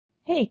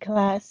Hey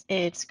class,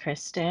 it's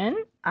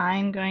Kristen.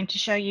 I'm going to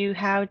show you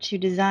how to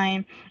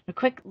design a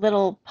quick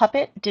little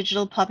puppet,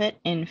 digital puppet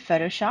in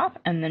Photoshop,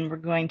 and then we're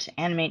going to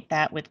animate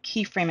that with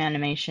keyframe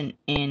animation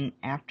in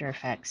After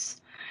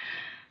Effects.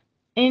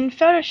 In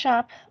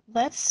Photoshop,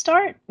 let's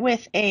start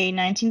with a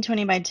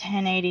 1920 by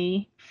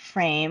 1080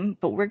 frame,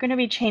 but we're going to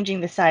be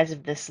changing the size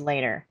of this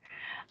later.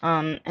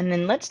 And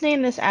then let's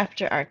name this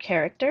after our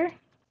character.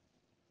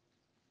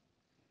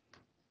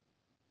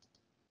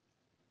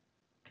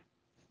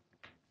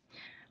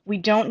 We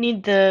don't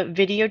need the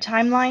video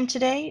timeline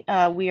today.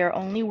 We are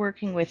only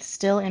working with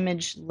still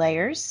image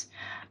layers.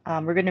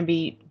 We're going to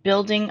be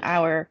building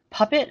our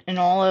puppet and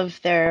all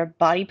of their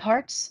body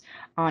parts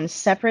on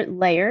separate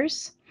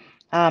layers,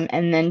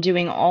 and then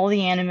doing all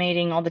the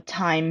animating, all the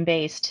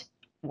time-based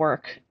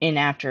work in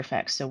After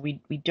Effects. So we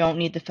don't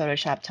need the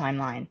Photoshop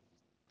timeline.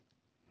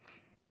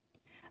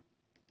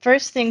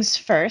 First things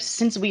first,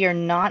 since we are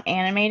not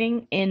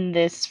animating in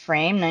this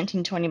frame,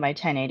 1920 by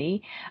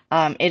 1080,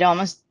 it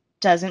almost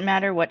doesn't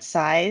matter what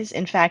size.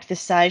 In fact, the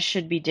size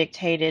should be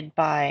dictated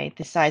by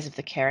the size of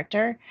the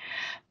character.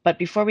 But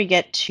before we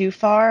get too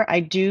far,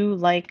 I do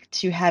like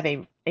to have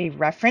a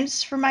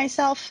reference for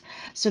myself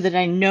so that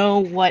I know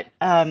what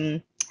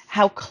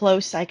how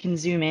close I can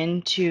zoom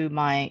in to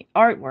my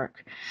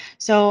artwork.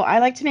 So I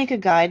like to make a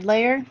guide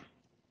layer.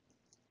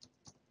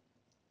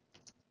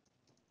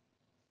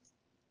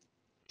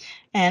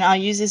 And I'll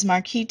use this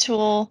marquee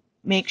tool,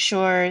 make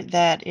sure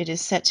that it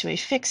is set to a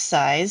fixed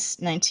size,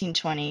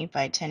 1920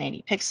 by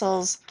 1080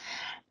 pixels.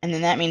 And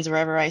then that means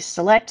wherever I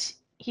select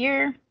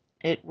here,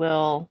 it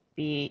will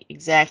be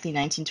exactly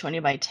 1920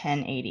 by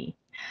 1080.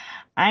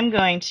 I'm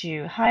going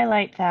to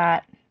highlight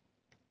that,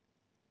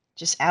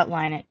 just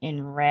outline it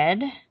in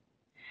red.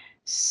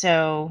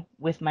 So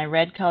with my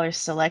red color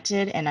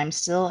selected and I'm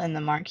still in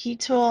the marquee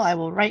tool, I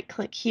will right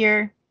click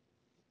here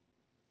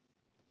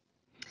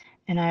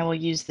and I will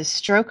use the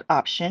stroke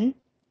option.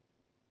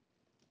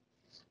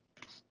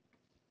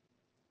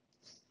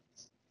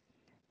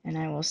 And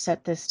I will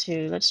set this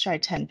to, let's try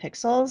 10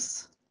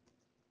 pixels.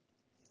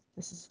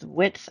 This is the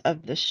width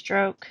of the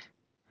stroke.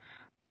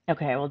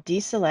 Okay, I will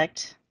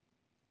deselect.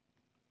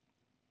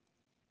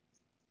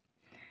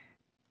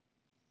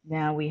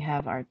 Now we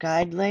have our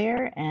guide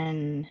layer,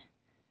 and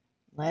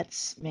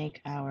let's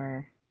make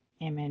our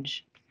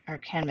image, our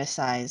canvas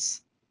size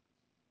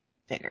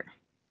bigger.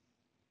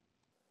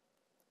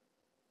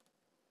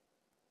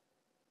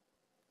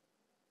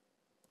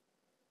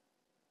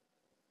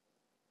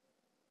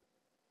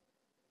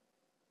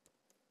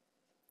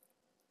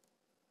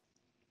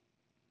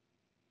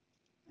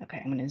 Okay,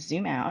 I'm going to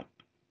zoom out.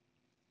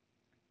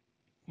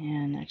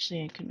 And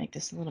actually, I could make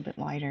this a little bit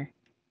wider.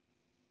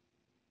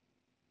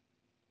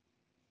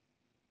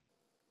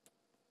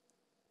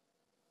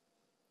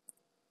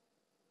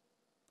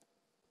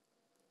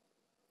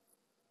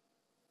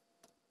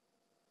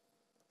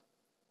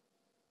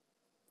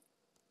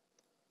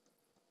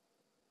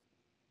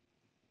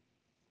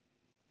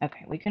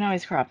 Okay, we can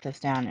always crop this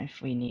down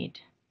if we need.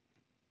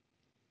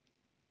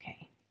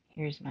 Okay,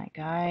 here's my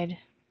guide.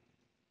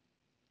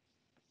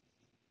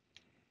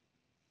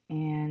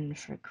 And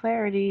for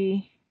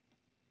clarity,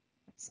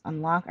 let's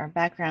unlock our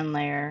background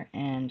layer,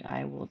 and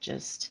I will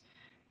just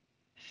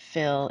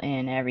fill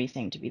in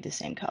everything to be the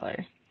same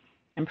color.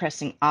 I'm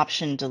pressing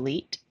Option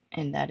Delete,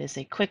 and that is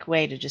a quick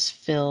way to just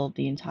fill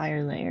the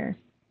entire layer.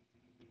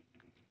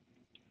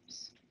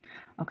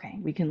 Okay,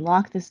 we can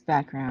lock this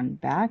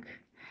background back.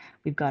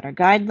 We've got our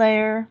guide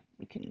layer.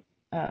 We can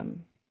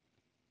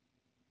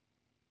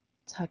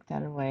tuck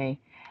that away.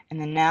 And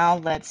then now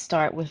let's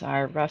start with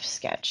our rough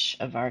sketch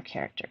of our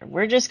character.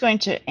 We're just going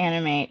to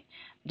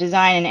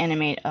design and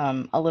animate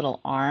a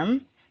little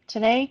arm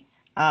today,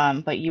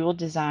 but you will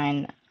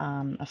design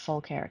a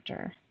full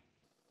character.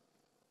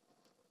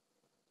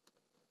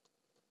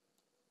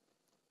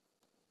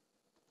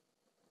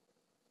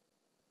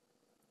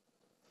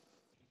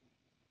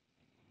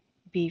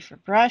 B for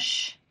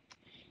brush.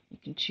 You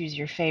can choose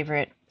your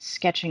favorite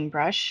sketching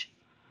brush,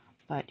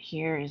 but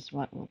here is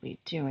what we'll be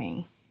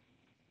doing.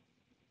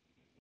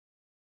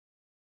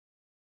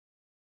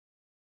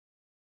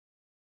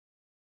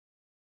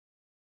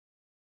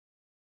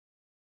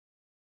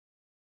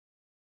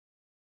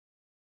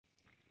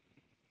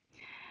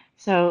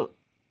 So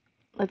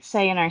let's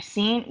say in our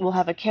scene, we'll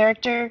have a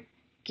character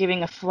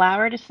giving a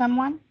flower to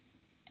someone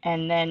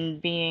and then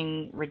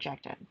being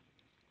rejected.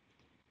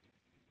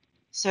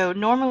 So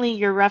normally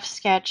your rough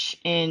sketch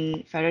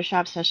in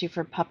Photoshop, especially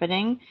for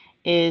puppeting,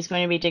 is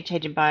going to be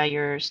dictated by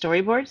your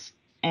storyboards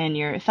and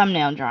your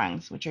thumbnail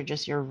drawings, which are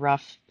just your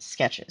rough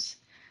sketches.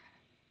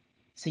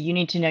 So you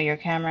need to know your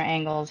camera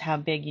angles, how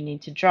big you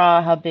need to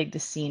draw, how big the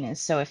scene is.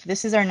 So if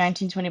this is our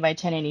 1920 by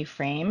 1080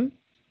 frame,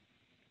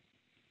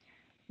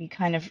 we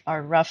kind of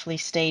are roughly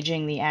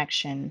staging the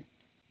action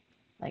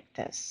like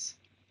this.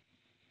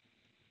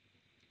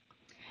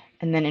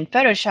 And then in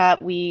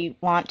Photoshop, we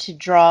want to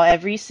draw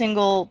every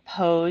single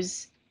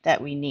pose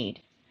that we need.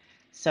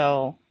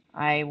 So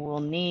I will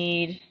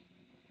need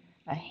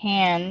a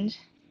hand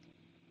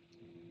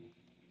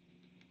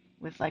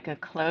with like a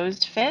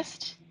closed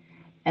fist,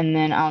 and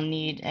then I'll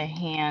need a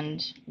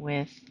hand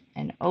with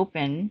an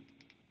open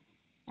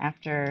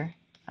after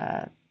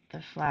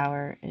the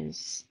flower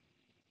is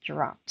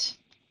dropped.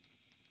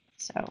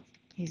 So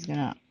he's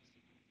gonna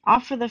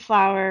offer the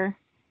flower,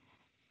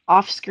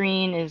 off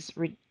screen is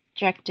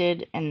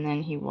rejected, and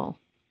then he will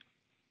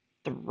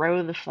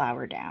throw the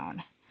flower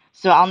down.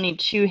 So I'll need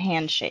two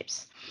hand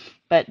shapes,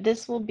 but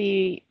this will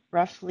be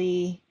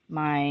roughly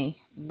my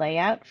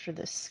layout for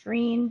the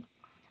screen.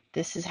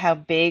 This is how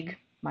big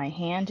my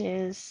hand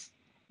is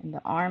and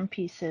the arm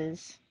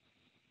pieces.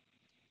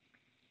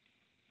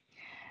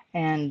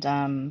 And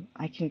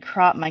I can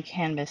crop my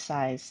canvas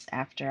size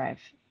after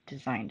I've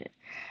designed it.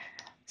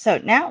 So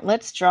now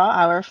let's draw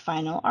our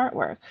final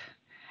artwork.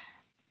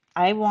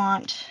 I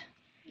want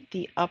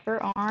the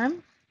upper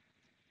arm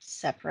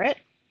separate.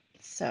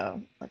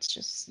 So let's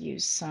just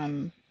use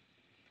some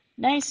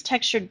nice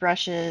textured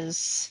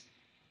brushes,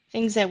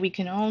 things that we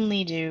can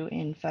only do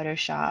in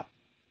Photoshop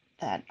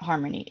that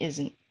Harmony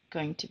isn't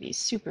going to be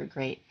super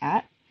great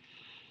at.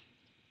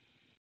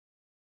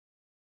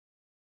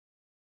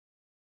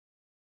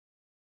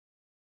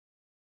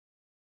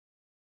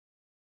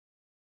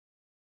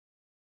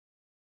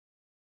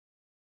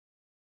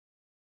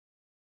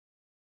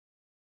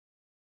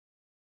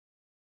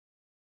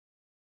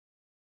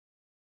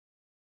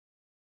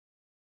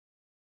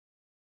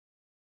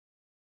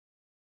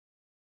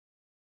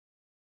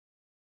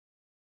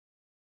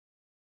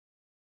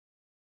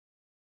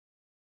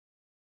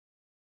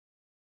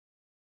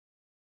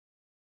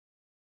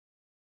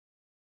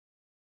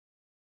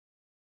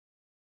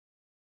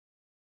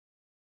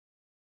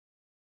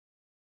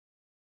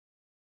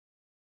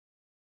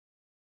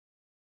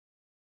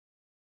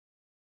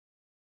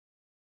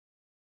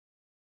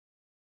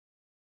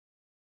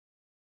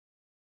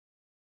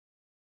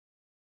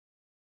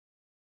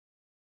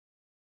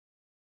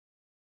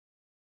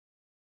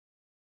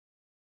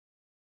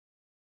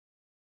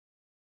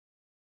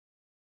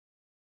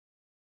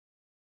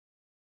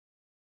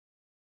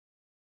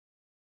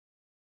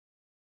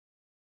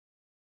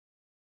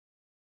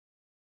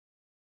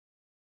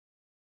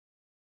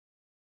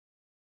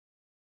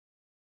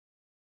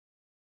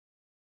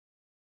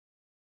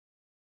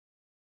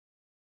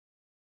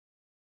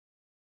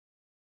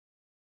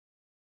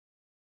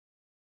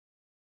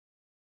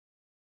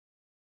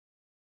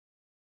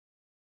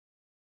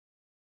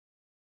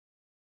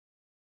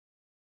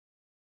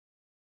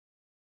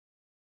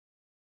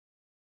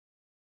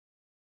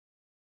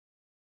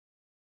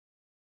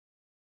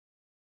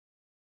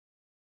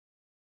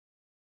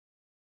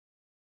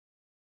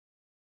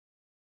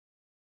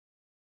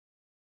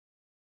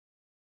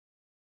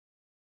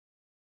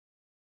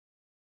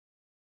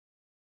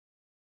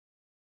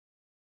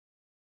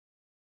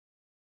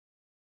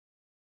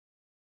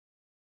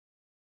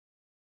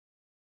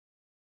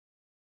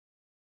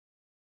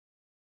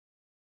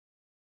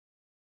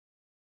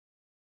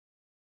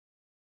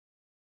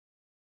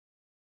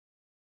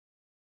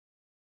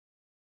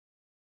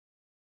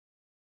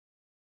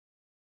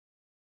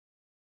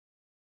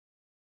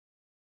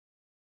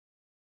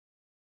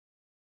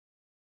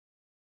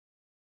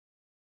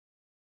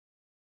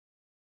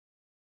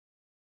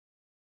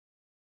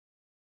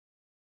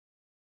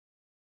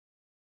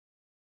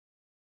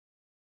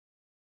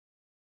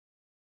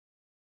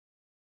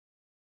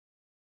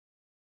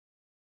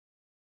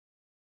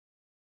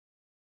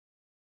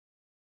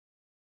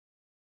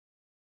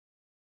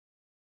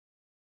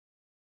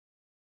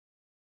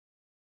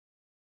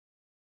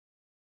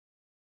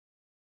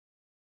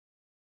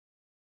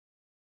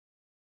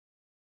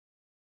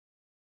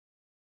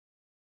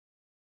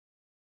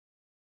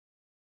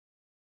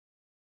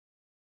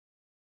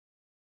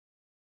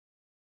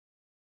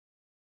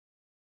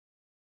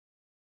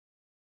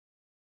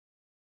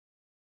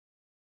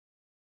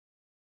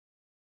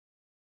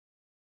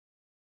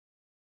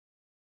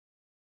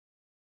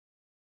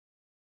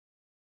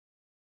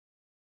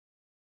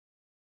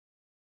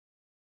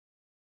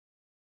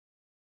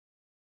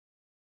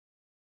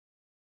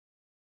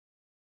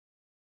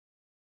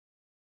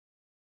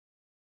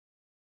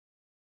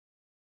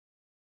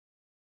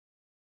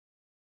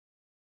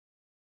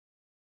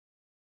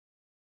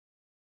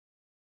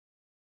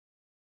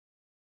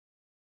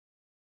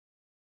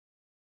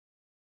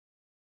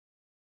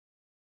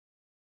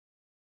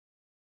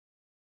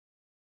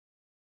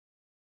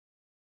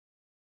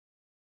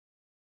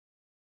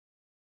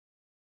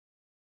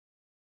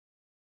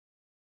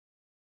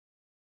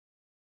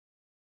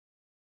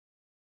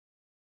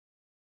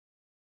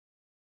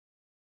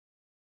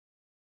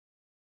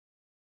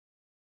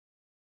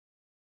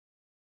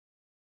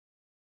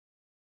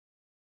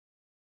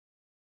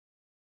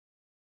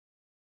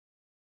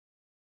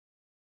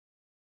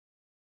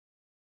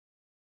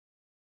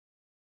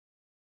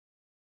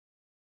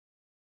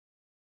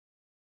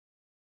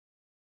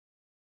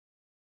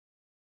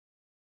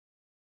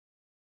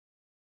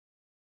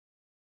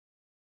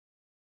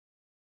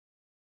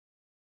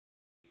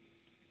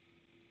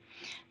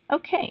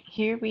 Okay,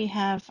 here we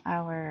have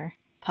our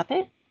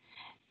puppet,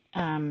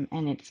 and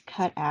it's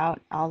cut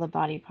out. All the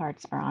body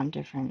parts are on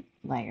different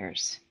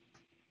layers.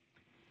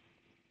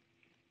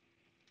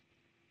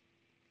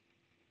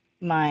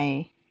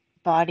 my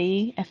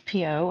body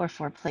FPO, or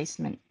for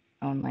placement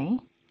only.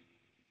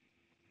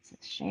 It's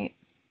a shape.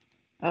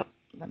 Oh,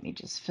 let me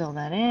just fill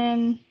that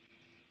in.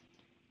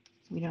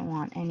 We don't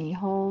want any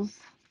holes.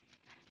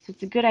 So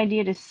it's a good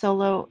idea to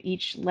solo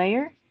each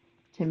layer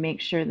to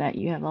make sure that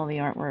you have all the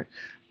artwork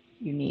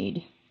you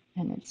need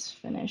and it's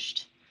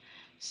finished.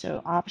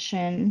 So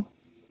Option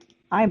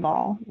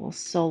Eyeball will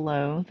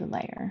solo the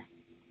layer.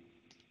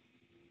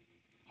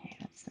 Okay,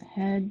 that's the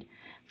head.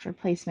 For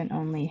placement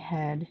only,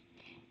 head.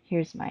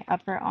 Here's my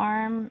upper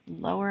arm,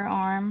 lower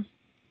arm,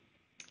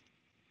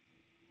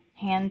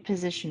 hand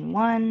position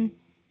 1,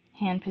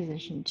 hand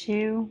position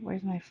 2.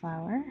 Where's my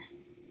flower?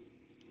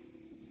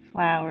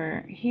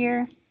 Flower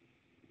here.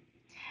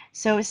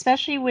 So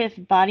especially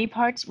with body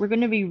parts, we're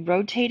going to be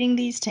rotating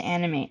these to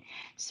animate.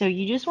 So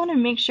you just want to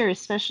make sure,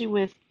 especially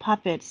with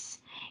puppets,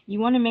 you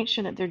want to make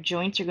sure that their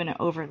joints are going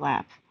to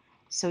overlap.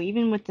 So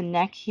even with the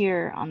neck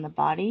here on the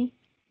body,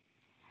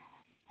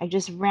 I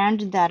just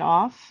rounded that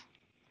off.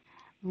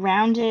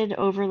 Rounded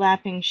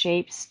overlapping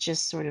shapes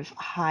just sort of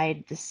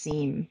hide the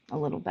seam a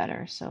little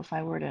better. So if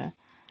I were to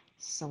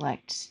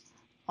select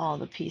all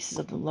the pieces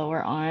of the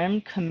lower arm,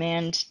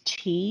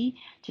 Command+T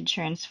to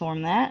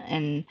transform that,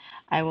 and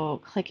I will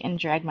click and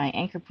drag my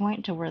anchor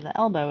point to where the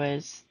elbow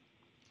is.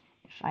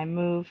 If I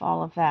move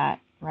all of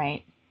that,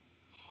 right,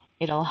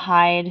 it'll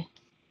hide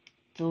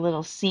the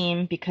little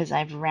seam because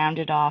I've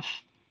rounded off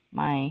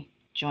my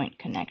joint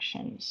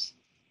connections.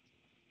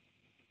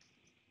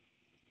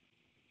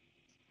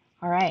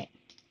 All right,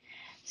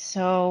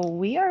 so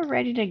we are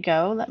ready to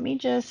go. Let me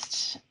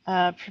just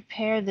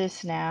prepare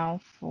this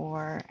now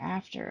for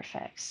After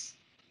Effects.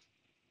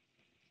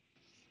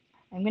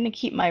 I'm going to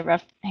keep my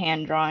rough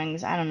hand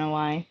drawings, I don't know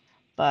why,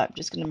 but I'm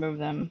just going to move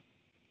them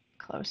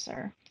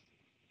closer.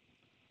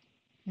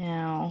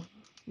 Now,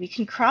 we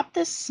can crop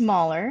this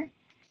smaller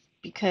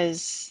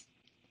because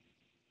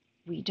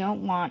we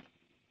don't want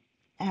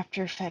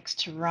After Effects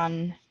to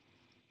run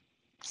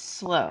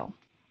slow.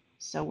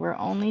 So we're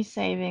only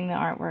saving the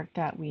artwork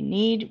that we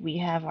need. We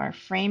have our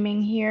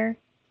framing here.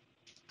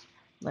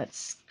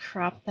 Let's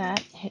crop that,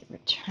 hit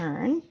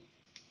return.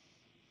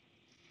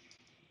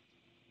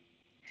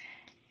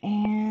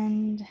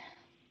 And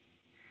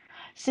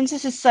since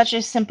this is such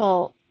a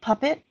simple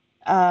puppet,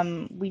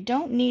 we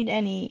don't need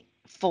any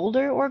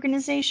folder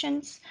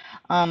organizations,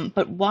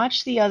 but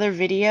watch the other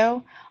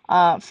video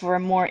for a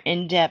more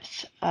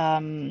in-depth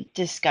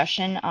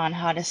discussion on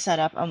how to set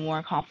up a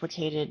more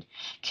complicated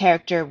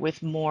character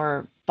with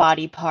more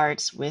body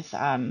parts, with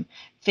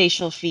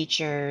facial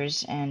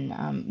features,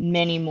 and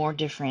many more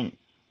different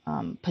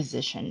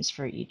positions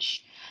for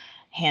each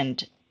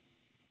hand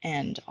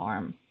and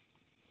arm.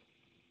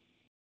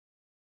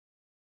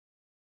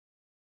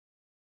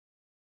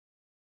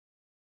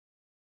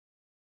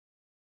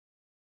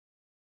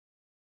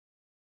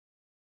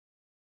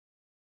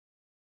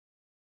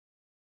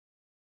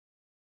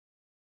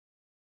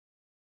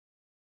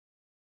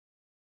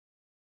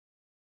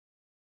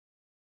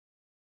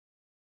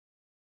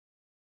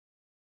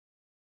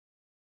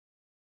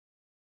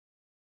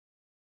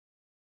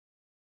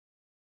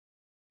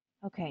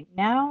 Okay,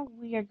 now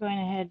we are going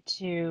to head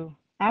to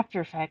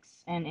After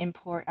Effects and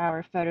import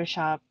our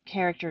Photoshop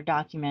character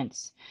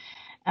documents.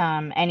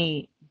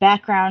 Any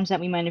backgrounds that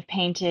we might have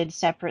painted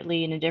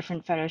separately in a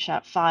different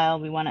Photoshop file,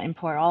 we want to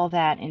import all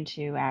that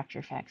into After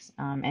Effects,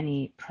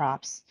 any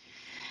props.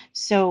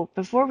 So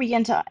before we get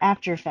into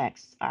After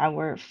Effects,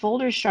 our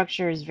folder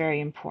structure is very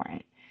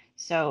important.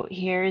 So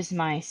here's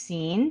my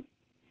scene,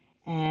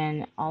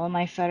 and all of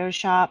my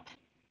Photoshop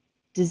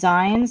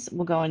designs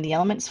will go in the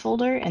Elements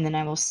folder, and then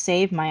I will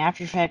save my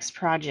After Effects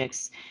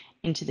projects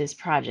into this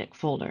project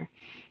folder.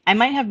 I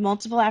might have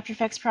multiple After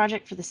Effects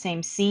projects for the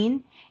same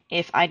scene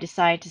if I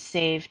decide to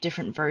save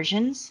different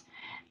versions.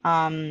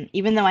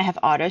 Even though I have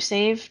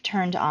autosave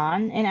turned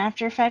on in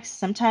After Effects,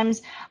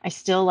 sometimes I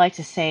still like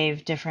to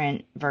save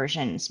different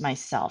versions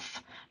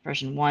myself.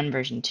 Version 1,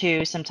 version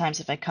 2. Sometimes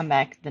if I come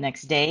back the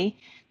next day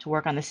to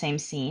work on the same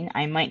scene,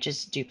 I might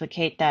just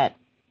duplicate that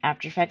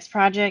After Effects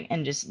project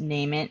and just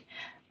name it.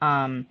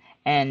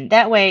 And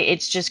that way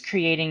it's just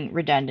creating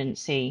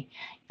redundancy.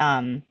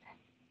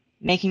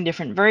 Making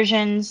different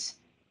versions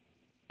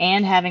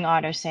and having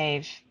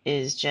autosave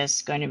is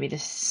just going to be the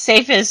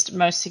safest,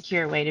 most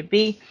secure way to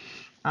be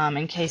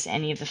in case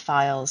any of the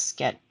files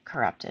get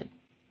corrupted.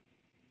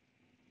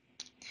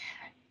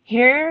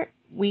 Here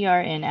we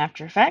are in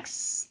After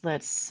Effects.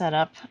 Let's set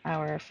up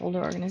our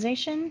folder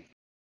organization.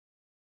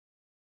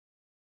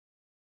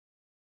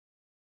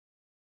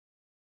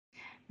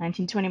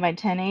 1920 by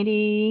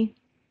 1080,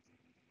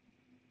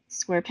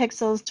 square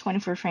pixels,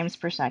 24 frames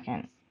per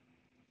second,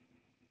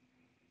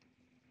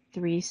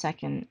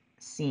 3-second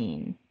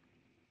scene.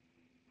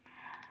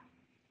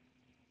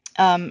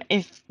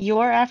 If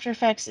your After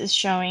Effects is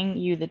showing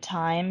you the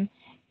time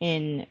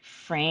in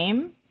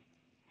frame,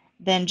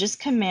 then just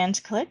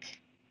Command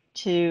click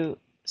to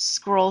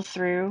scroll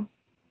through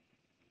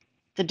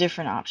the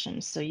different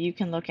options. So you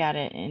can look at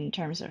it in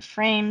terms of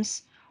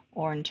frames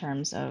or in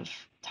terms of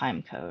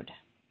time code.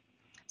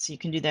 So you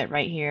can do that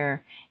right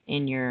here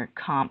in your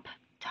comp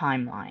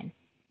timeline.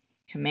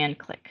 Command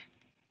click.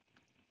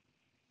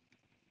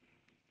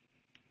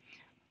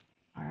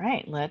 All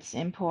right, let's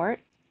import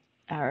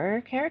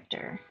our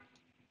character.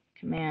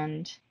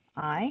 Command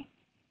I.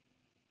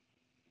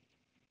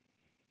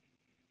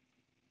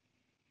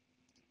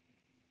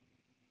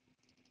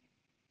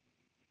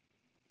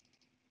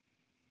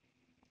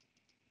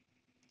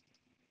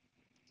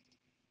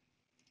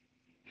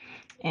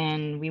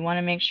 And we want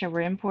to make sure we're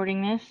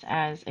importing this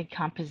as a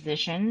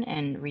composition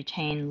and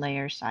retain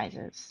layer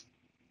sizes.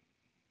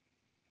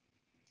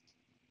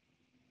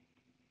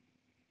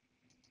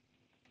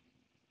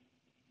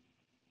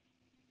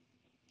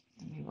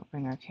 And we will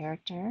bring our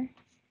character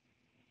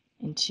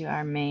into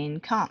our main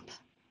comp.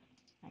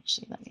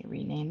 Actually, let me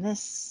rename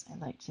this. I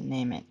like to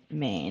name it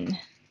main,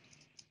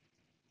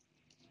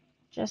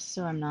 just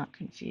so I'm not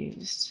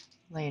confused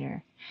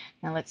later.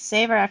 Now let's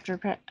save our After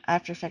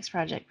Effects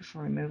project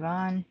before we move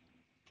on.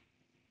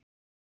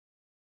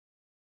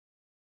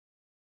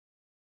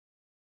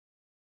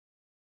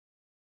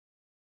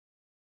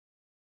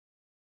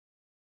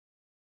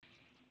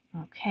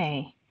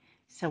 Okay,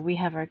 so we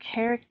have our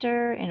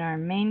character in our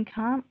main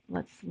comp.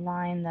 Let's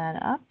line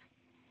that up.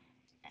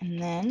 And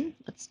then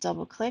let's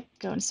double click,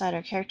 go inside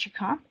our character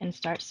comp and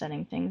start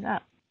setting things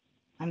up.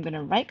 I'm going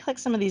to right click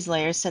some of these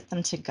layers, set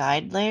them to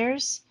guide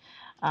layers,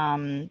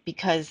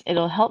 because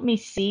it'll help me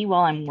see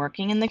while I'm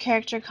working in the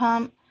character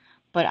comp,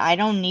 but I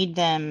don't need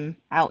them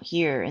out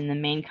here in the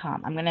main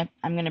comp. I'm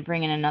gonna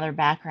bring in another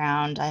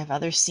background. I have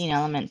other scene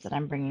elements that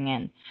I'm bringing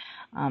in.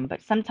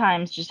 But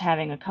sometimes just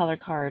having a color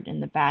card in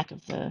the back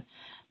of the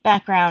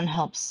background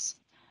helps.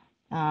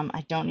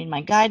 I don't need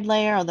my guide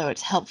layer, although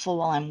it's helpful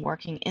while I'm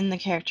working in the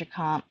character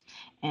comp,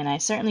 and I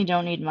certainly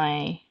don't need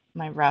my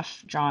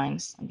rough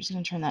drawings. I'm just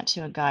going to turn that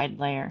to a guide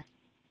layer.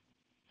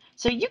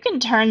 So you can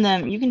turn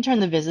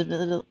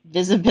the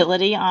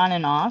visibility on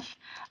and off,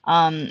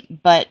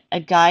 but a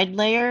guide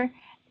layer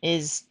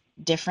is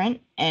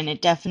different, and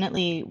it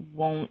definitely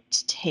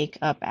won't take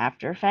up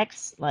After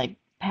Effects like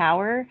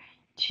power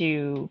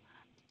to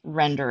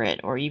render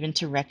it or even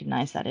to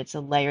recognize that it's a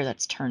layer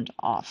that's turned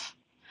off.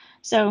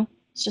 So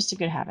it's just a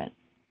good habit.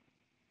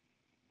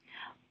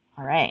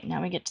 All right, now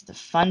we get to the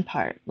fun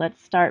part.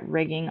 Let's start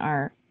rigging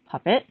our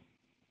puppet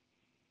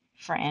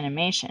for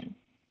animation.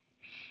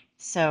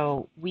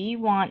 So we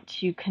want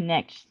to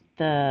connect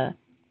the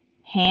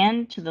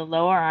hand to the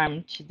lower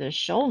arm to the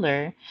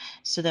shoulder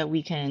so that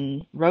we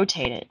can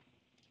rotate it.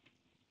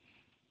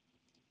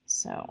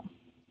 So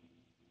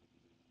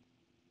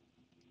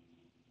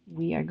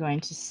we are going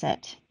to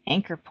set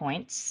anchor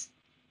points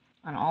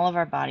on all of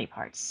our body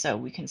parts. So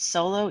we can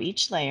solo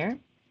each layer,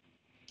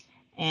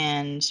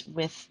 and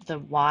with the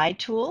Y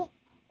tool,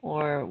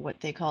 or what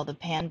they call the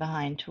pan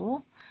behind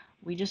tool,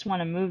 we just want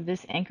to move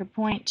this anchor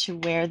point to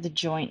where the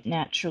joint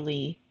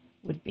naturally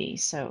would be.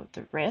 So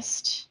the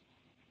wrist,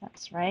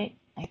 that's right.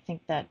 I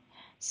think that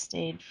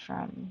stayed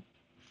from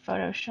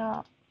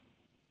Photoshop.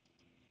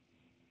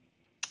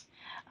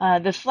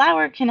 The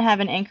flower can have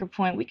an anchor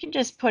point. We can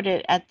just put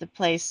it at the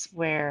place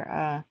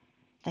where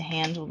the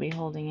hand will be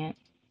holding it.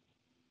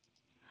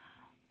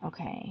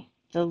 Okay,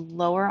 the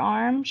lower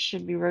arm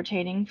should be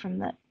rotating from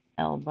the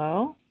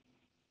elbow,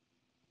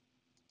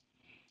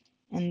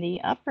 and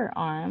the upper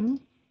arm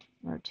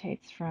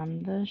rotates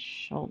from the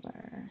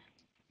shoulder.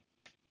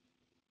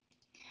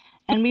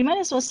 And we might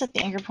as well set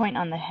the anchor point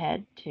on the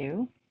head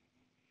too.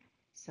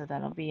 So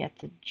that'll be at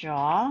the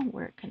jaw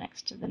where it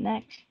connects to the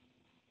neck.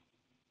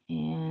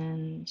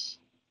 And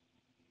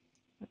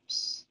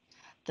oops,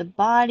 the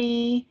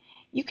body,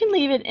 you can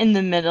leave it in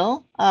the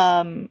middle.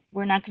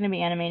 We're not going to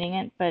be animating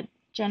it, but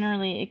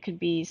generally it could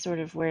be sort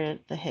of where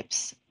the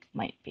hips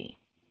might be.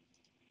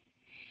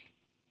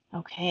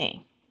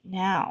 Okay,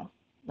 now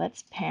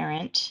let's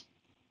parent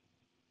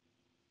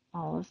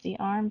all of the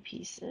arm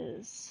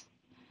pieces.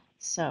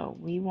 So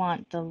we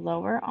want the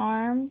lower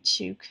arm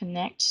to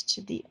connect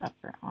to the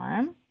upper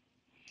arm,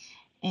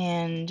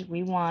 and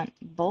we want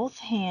both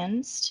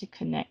hands to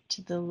connect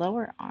to the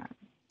lower arm.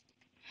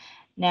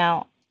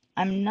 Now,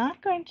 I'm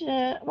not going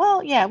to,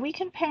 well, yeah, we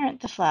can parent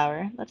the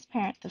flower. Let's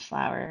parent the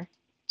flower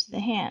to the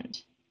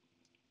hand.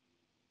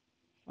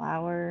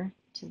 Flower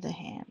to the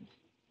hand.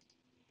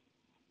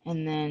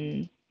 And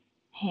then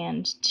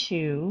hand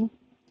 2,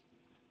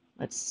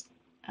 let's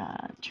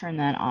turn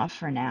that off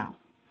for now.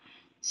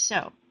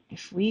 So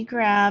if we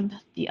grab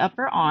the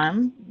upper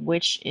arm,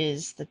 which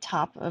is the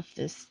top of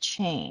this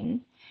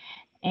chain,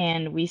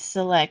 and we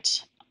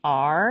select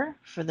R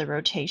for the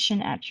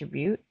rotation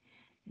attribute,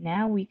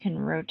 now we can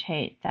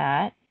rotate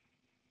that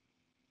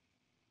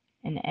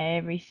and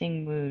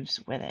everything moves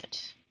with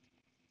it.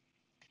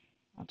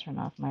 I'll turn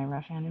off my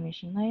rough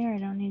animation layer. I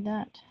don't need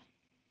that.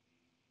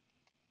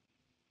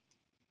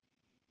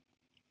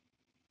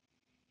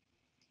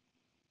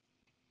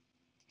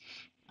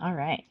 All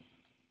right.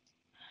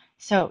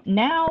 So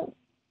now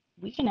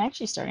we can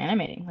actually start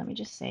animating. Let me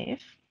just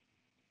save.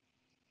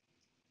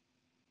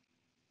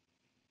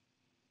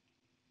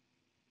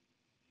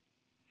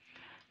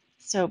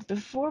 So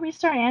before we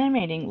start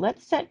animating,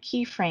 let's set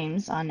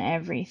keyframes on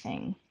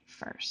everything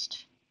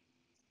first.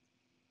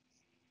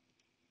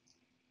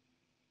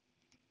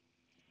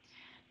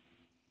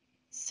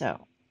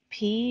 So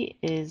P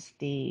is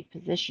the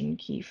position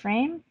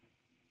keyframe,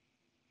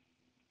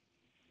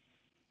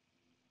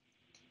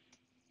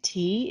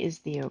 T is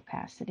the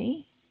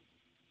opacity,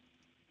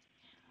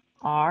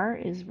 R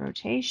is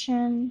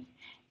rotation,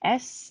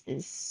 S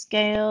is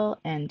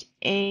scale, and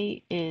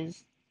A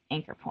is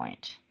anchor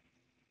point.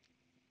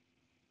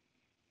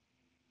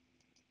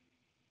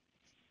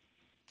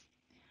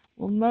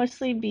 We'll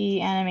mostly be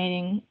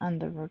animating on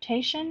the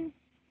rotation,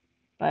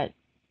 but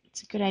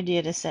it's a good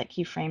idea to set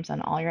keyframes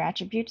on all your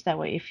attributes. That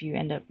way, if you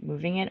end up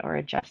moving it or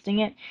adjusting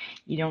it,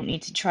 you don't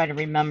need to try to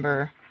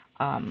remember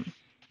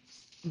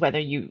whether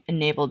you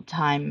enabled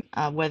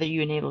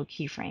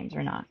keyframes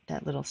or not,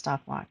 that little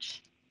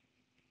stopwatch.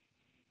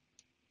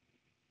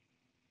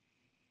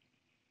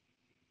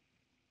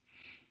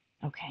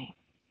 Okay.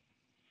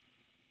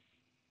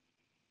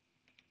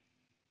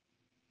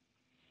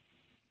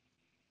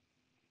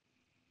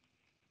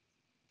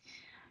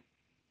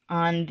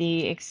 On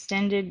the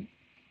extended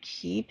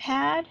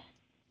keyboard,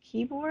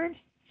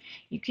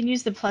 you can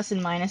use the plus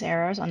and minus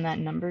arrows on that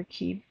number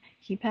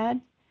keypad,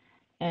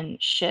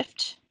 and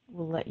Shift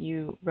will let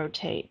you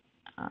rotate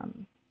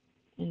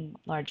in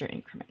larger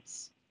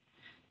increments.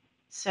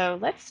 So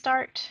let's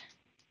start.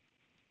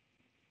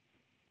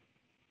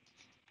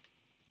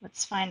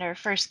 Let's find our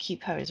first key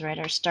pose, right?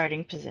 Our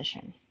starting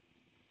position.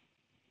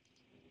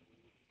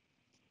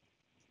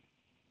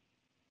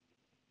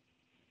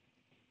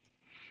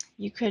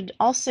 You could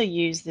also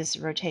use this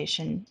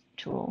rotation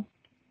tool.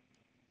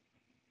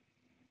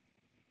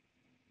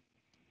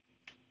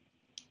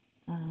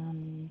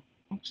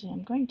 Actually,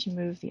 I'm going to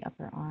move the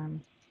upper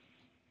arm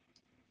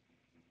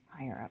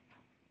higher up,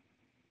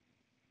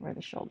 where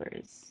the shoulder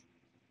is,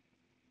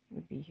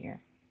 would be here.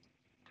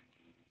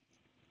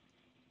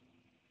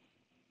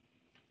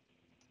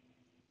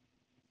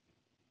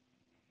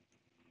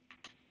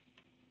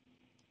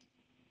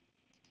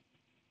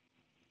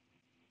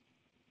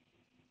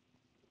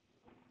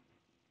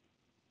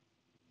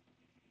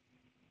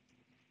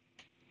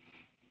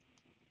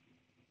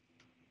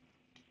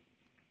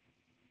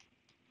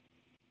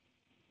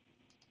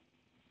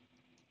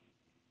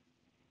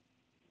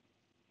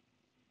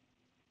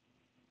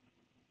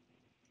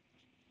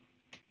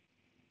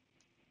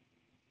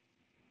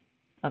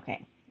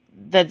 Okay,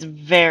 that's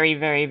very,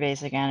 very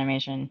basic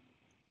animation.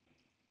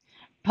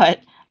 But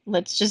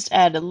let's just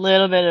add a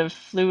little bit of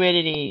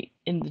fluidity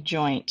in the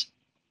joint.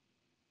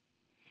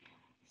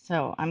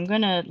 So I'm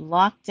going to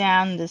lock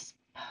down this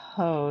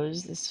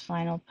pose, this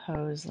final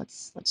pose.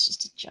 Let's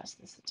just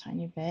adjust this a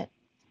tiny bit.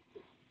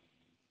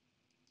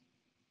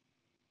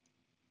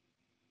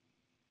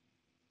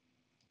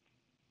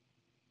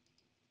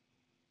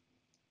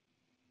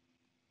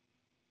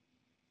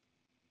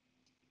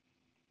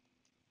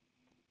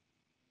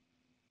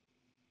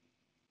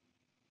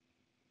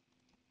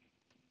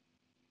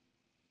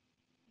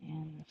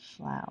 And the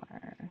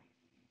flower.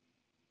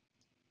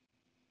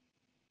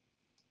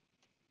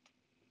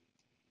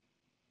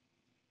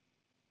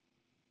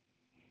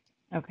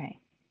 Okay.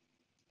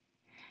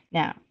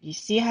 Now, you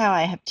see how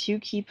I have two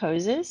key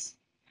poses?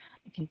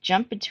 I can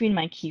jump between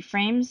my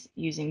keyframes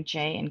using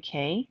J and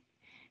K.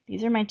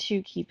 These are my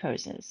two key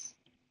poses.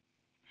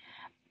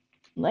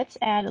 Let's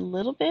add a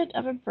little bit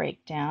of a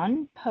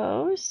breakdown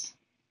pose,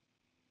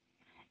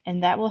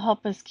 and that will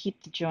help us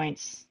keep the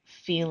joints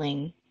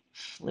feeling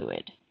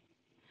fluid.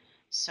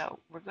 So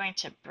we're going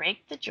to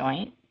break the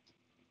joint.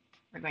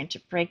 We're going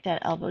to break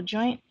that elbow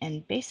joint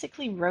and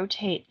basically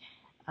rotate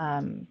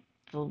the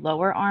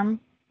lower arm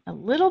a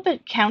little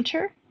bit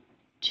counter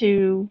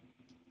to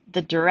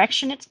the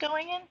direction it's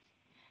going in,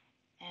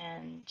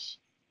 and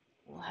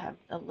we'll have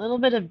a little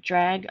bit of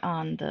drag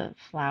on the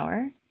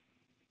flower,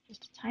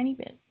 just a tiny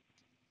bit,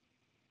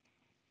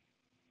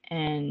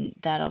 and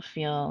that'll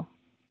feel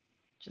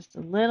just a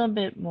little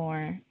bit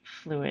more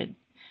fluid.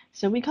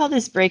 So we call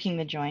this breaking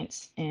the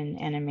joints in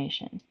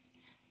animation.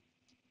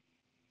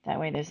 That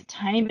way there's a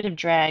tiny bit of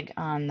drag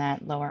on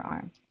that lower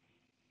arm.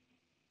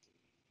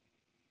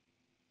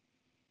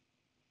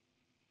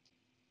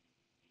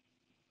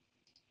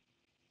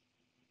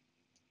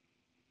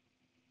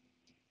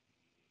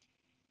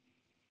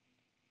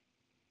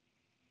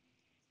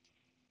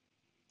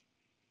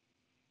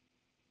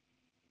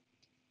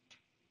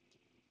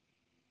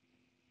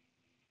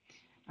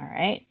 All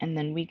right, and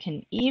then we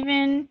can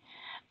even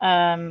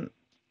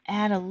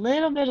add a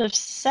little bit of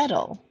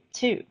settle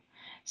too.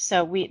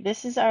 So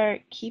this is our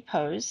key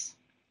pose.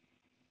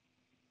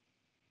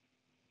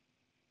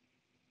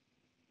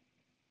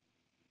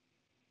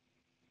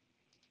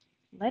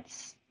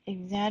 Let's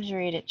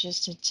exaggerate it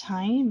just a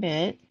tiny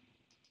bit.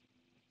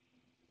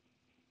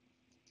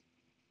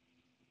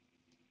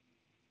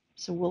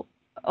 So we'll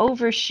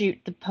overshoot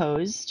the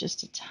pose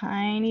just a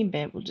tiny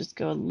bit. We'll just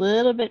go a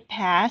little bit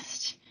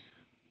past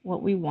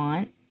what we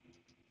want.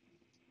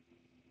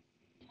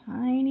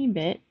 Tiny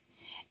bit.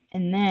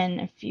 And then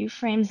a few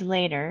frames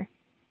later,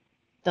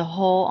 the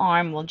whole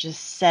arm will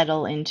just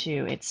settle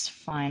into its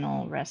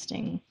final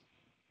resting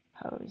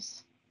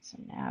pose. So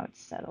now it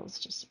settles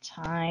just a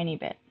tiny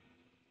bit.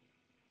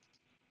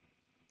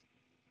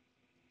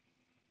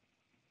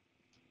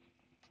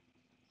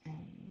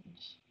 And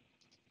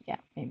yeah,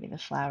 maybe the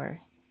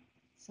flower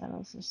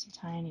settles just a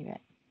tiny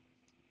bit.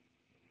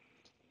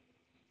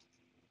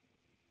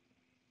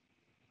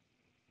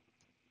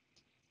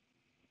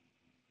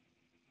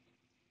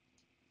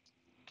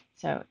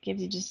 So it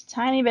gives you just a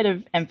tiny bit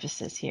of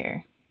emphasis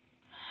here.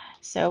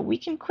 So we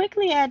can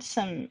quickly add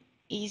some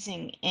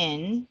easing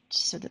in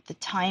so that the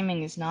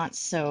timing is not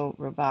so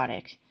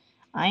robotic.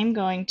 I'm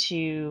going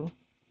to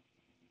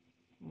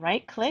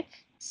right click,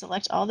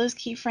 select all those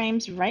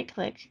keyframes, right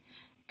click,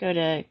 go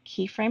to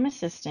Keyframe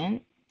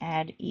Assistant,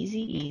 add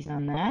Easy Ease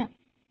on that.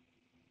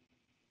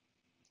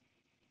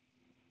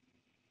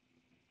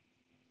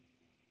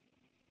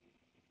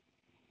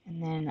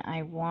 And then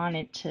I want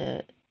it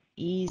to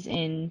ease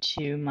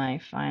into my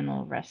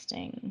final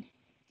resting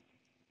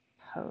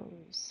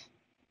pose.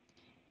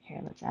 Here,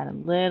 let's add a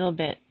little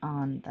bit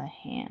on the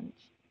hand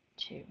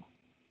too.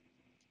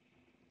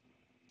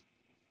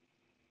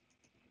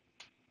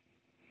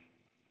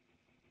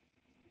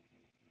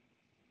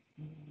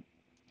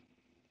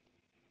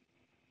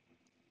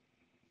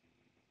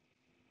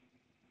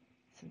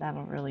 So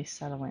that'll really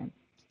settle in.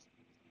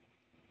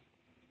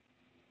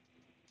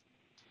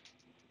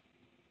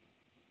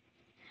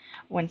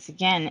 Once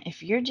again,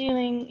 if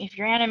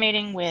you're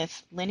animating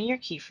with linear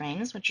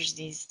keyframes, which is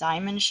these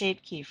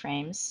diamond-shaped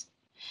keyframes,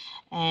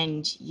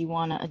 and you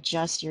want to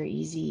adjust your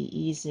easy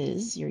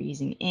eases, you're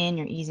easing in,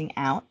 you're easing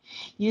out,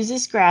 use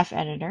this graph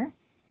editor.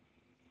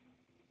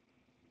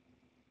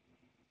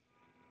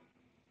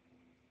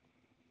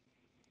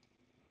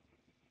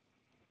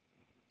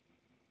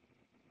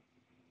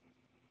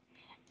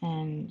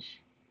 And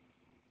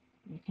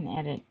you can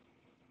edit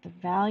the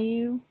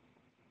value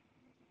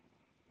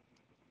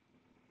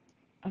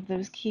of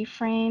those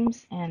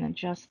keyframes and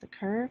adjust the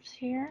curves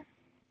here.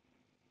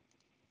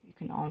 You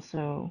can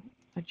also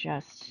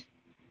adjust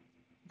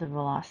the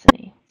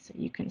velocity. So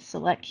you can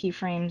select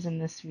keyframes in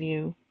this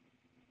view.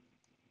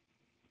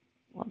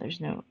 Well,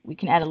 we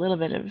can add a little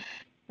bit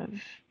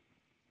of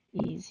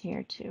ease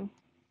here too.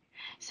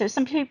 So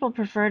some people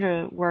prefer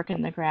to work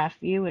in the graph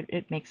view.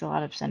 It makes a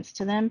lot of sense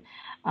to them.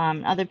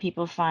 Other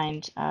people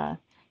find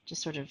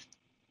just sort of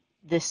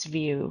this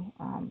view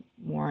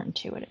more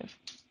intuitive.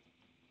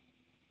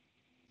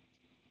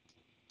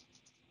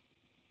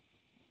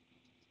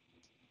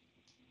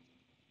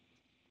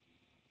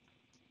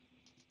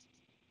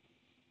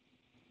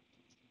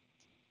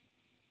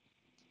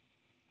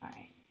 All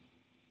right.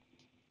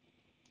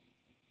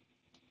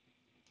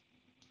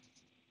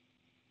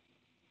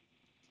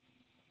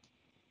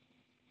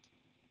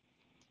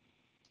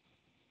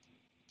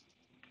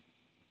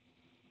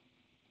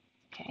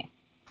 Okay,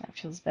 that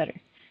feels better.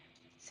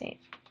 Save.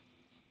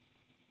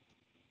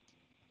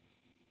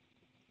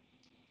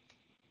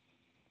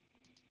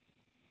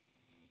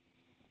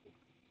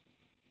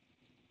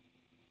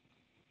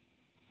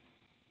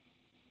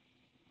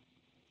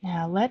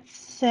 Now let's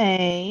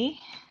say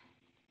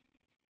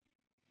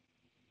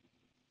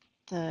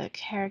the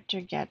character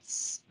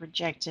gets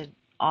rejected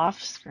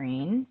off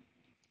screen,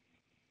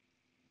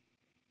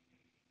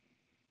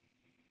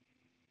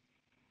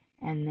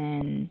 and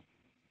then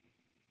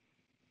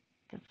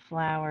the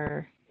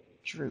flower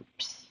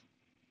droops.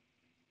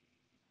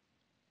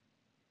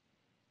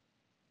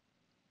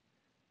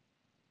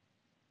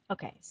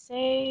 Okay,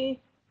 say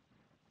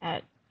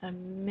at a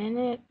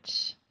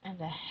minute and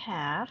a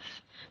half,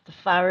 the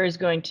flower is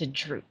going to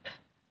droop.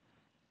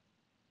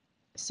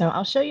 So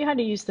I'll show you how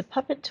to use the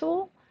puppet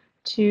tool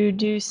to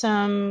do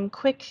some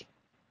quick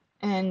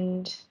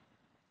and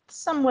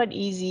somewhat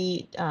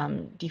easy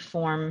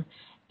deform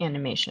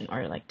animation,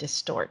 or like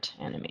distort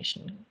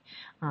animation.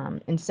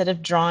 Instead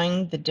of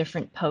drawing the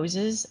different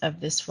poses of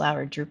this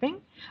flower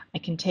drooping, I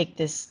can take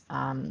this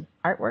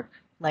artwork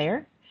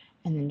layer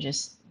and then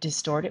just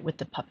distort it with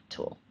the puppet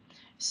tool.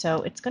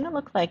 So it's going to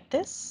look like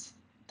this.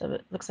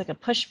 It looks like a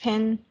push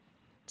pin.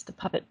 It's the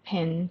puppet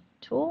pin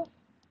tool.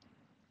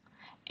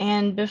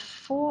 And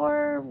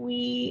before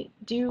we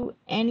do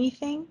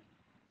anything,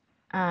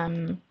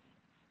 here's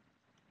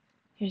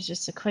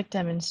just a quick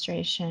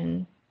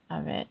demonstration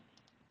of it.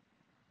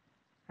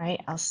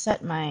 Right, I'll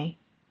set my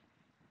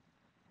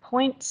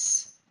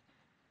points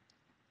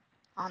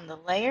on the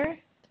layer,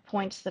 the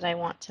points that I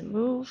want to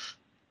move.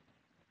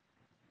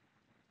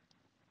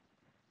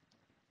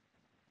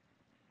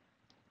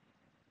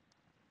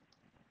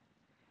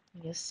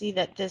 You'll see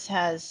that this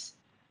has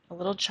a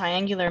little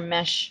triangular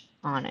mesh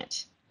on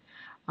it.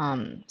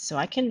 So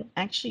I can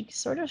actually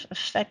sort of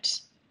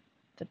affect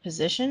the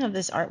position of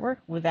this artwork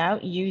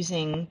without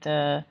using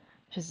the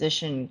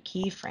position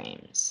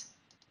keyframes.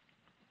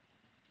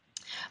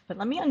 But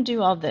let me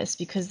undo all this,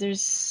 because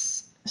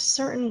there's a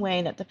certain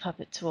way that the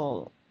puppet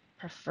tool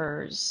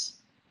prefers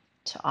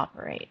to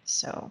operate.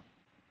 So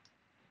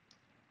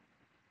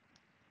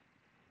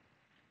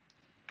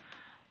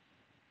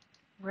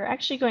we're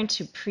actually going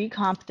to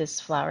pre-comp this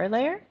flower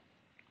layer.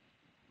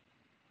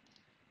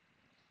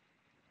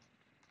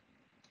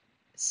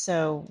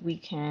 So we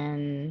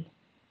can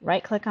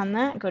right click on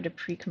that, go to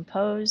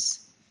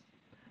pre-compose,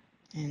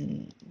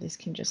 and this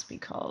can just be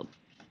called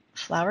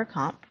flower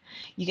comp.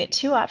 You get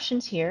two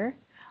options here.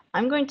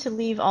 I'm going to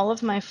leave all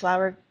of my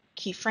flower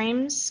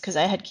keyframes because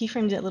I had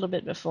keyframed it a little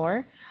bit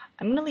before.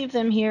 I'm going to leave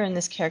them here in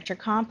this character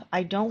comp.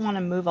 I don't want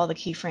to move all the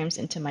keyframes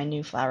into my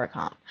new flower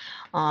comp.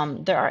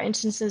 There are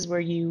instances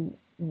where you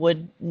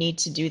would need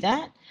to do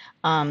that,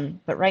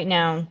 but right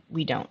now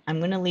we don't. I'm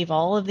going to leave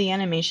all of the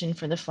animation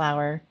for the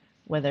flower,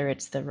 whether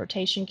it's the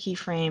rotation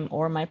keyframe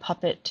or my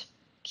puppet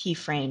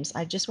keyframes.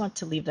 I just want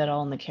to leave that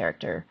all in the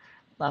character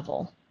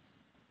level.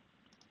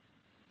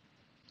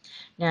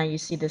 Now you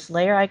see this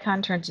layer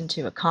icon turns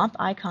into a comp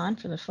icon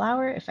for the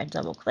flower. If I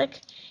double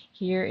click,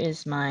 here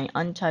is my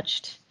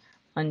untouched,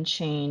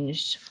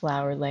 unchanged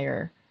flower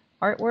layer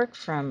artwork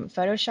from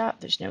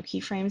Photoshop. There's no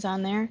keyframes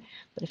on there,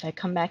 but if I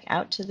come back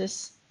out to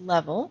this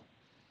level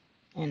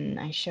and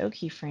I show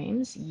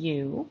keyframes,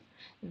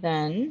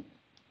 then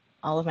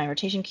all of my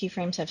rotation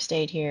keyframes have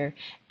stayed here,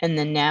 and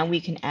then now we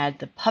can add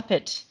the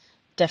puppet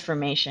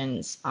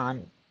deformations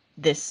on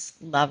this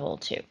level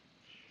too.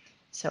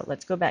 So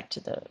let's go back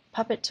to the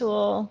puppet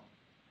tool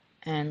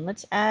and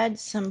let's add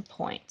some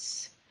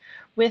points.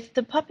 With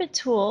the puppet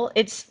tool,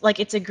 it's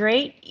a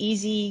great,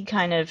 easy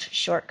kind of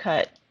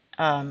shortcut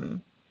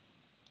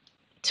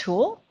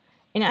tool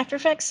in After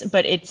Effects,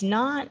 but it's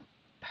not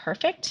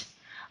perfect.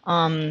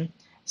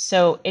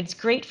 So it's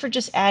great for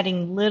just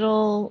adding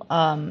little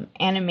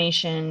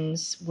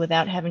animations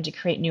without having to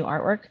create new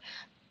artwork,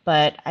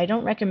 but I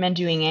don't recommend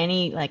doing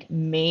any like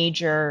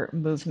major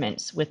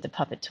movements with the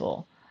puppet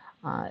tool.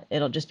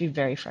 It'll just be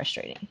very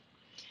frustrating.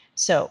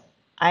 So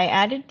I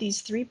added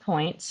these 3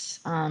 points.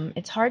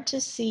 It's hard to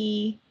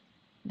see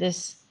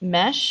this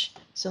mesh,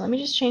 so let me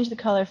just change the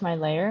color of my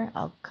layer.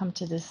 I'll come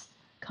to this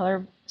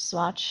color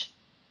swatch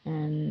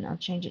and I'll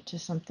change it to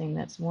something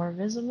that's more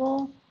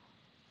visible.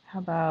 How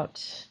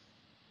about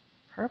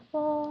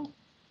purple?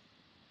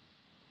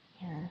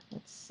 Here,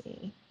 let's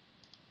see.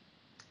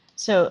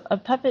 So a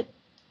puppet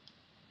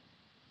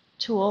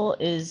tool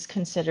is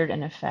considered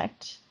an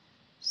effect,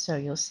 so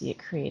you'll see it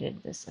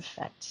created this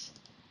effect.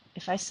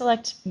 If I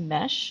select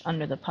mesh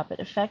under the puppet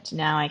effect,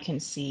 now I can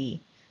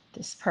see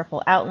this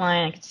purple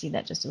outline. I can see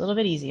that just a little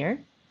bit easier.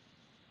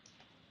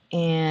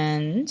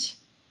 And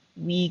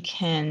we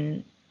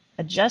can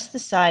adjust the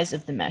size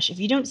of the mesh. If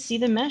you don't see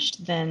the mesh,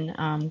 then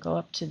go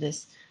up to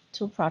this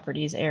tool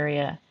properties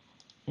area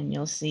and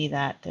you'll see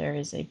that there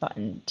is a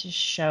button to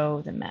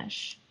show the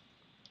mesh.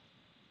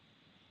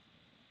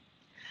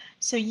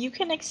 So you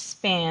can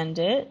expand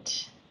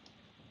it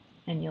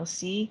and you'll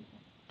see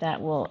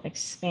that will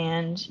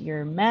expand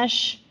your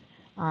mesh,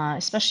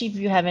 especially if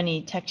you have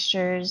any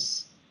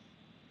textures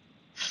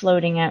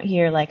floating out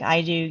here like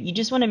I do. You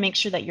just want to make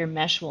sure that your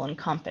mesh will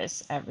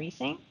encompass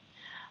everything.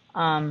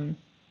 And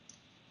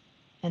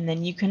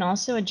then you can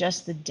also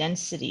adjust the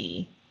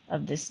density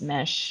of this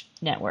mesh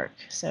network.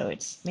 So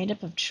it's made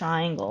up of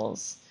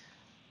triangles.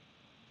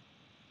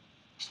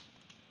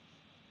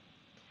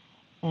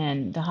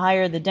 And the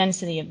higher the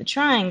density of the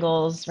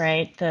triangles,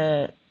 right,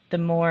 the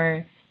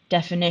more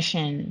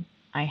definition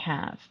I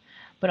have.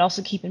 But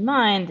also keep in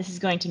mind, this is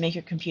going to make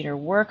your computer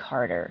work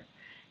harder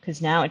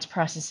because now it's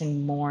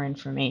processing more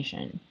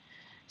information.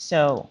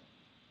 So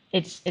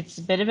it's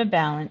a bit of a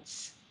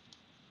balance.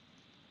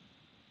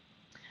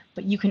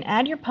 But you can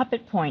add your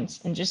puppet points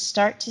and just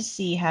start to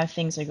see how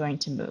things are going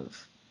to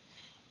move.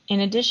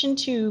 In addition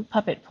to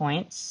puppet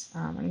points,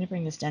 I'm going to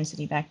bring this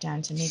density back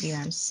down to maybe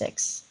around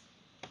 6.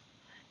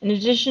 In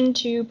addition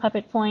to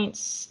puppet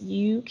points,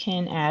 you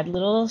can add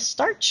little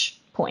starch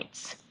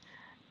points.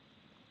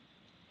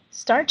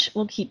 Starch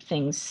will keep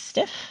things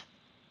stiff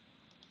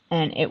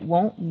and it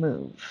won't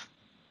move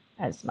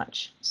as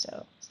much.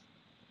 So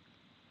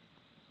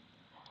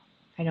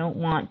I don't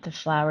want the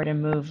flower to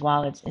move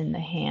while it's in the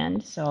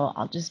hand, so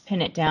I'll just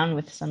pin it down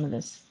with some of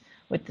this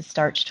with the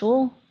starch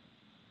tool.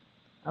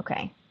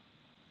 Okay,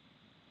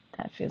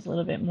 that feels a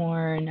little bit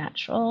more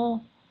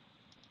natural.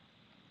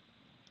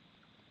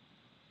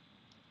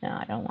 No,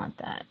 I don't want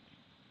that.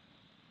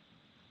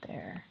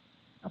 There.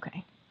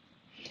 Okay.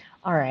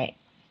 All right.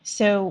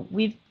 So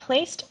we've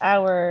placed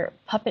our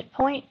puppet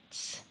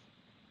points.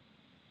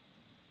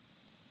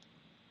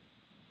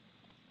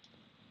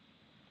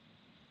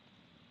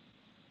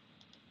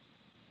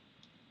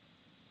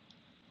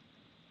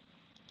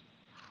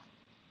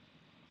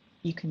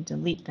 You can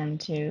delete them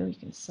too. You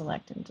can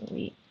select and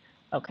delete.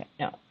 Okay,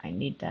 no, I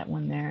need that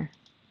one there.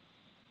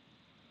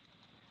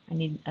 I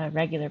need a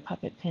regular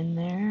puppet pin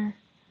there.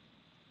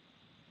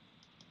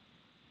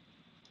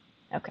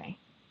 Okay.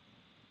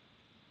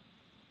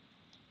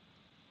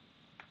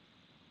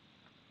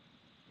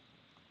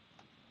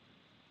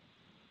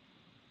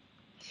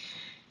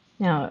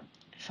 Now,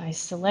 if I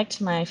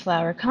select my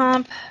flower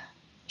comp,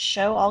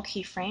 show all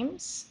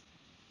keyframes,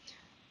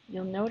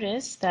 you'll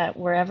notice that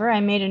wherever I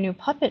made a new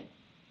puppet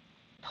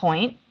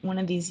point, one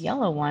of these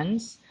yellow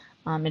ones,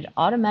 it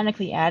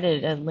automatically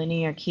added a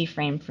linear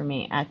keyframe for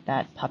me at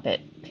that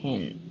puppet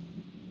pin.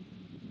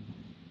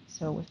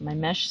 So with my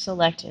mesh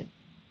selected,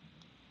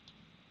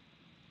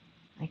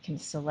 I can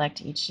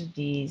select each of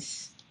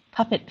these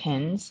puppet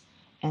pins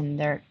and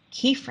they're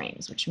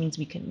keyframes, which means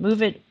we can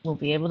move it, we'll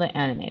be able to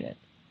animate it.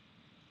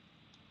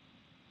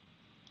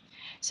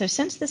 So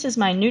since this is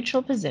my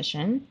neutral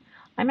position,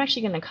 I'm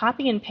actually going to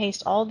copy and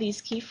paste all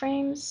these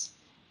keyframes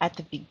at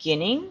the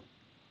beginning,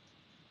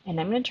 and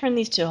I'm going to turn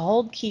these to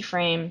hold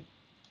keyframe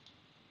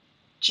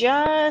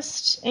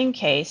just in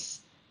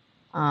case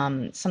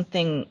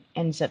something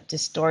ends up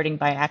distorting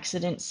by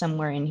accident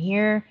somewhere in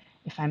here.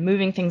 If I'm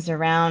moving things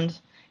around,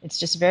 it's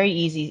just very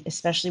easy,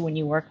 especially when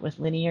you work with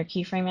linear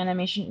keyframe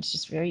animation, it's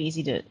just very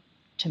easy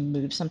to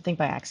move something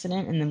by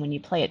accident, and then when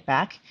you play it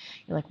back,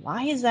 you're like,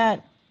 why is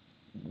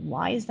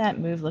that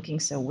move looking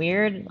so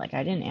weird? Like,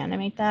 I didn't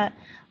animate that.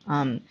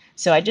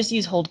 So I just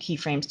use hold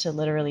keyframes to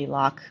literally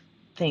lock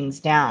things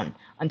down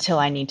until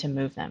I need to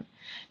move them.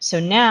 So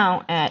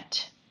now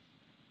at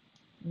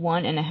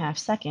 1.5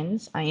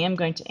 seconds, I am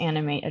going to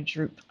animate a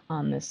droop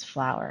on this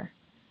flower.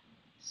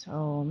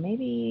 So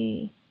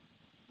maybe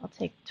I'll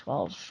take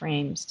 12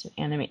 frames to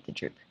animate the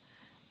droop.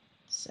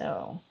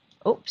 So,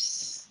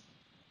 oops.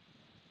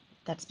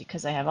 That's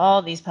because I have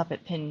all these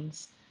puppet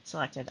pins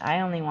selected.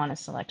 I only want to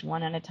select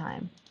one at a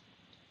time.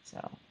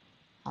 So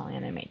I'll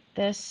animate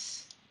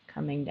this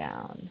coming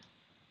down.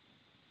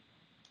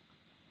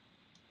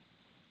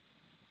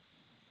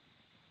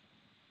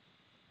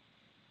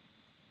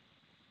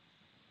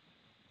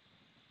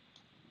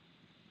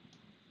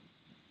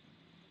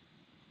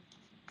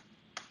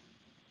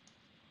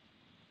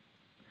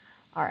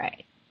 All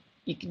right.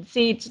 You can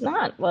see it's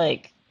not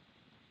like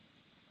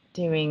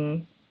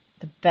doing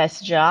the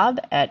best job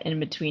at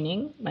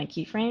in-betweening my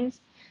keyframes.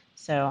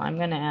 So I'm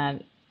going to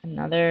add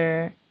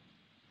another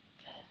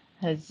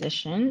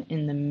position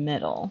in the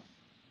middle.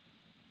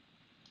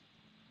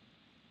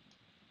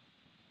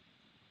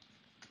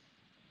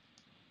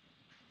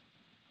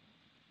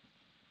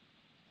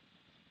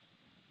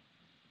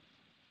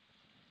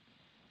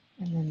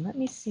 And then let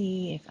me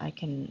see if I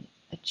can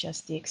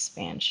adjust the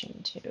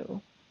expansion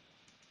too.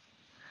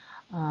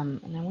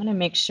 And I want to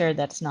make sure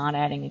that's not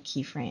adding a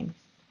keyframe.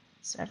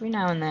 So every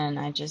now and then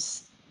I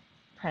just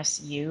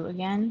press U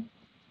again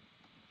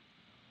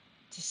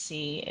to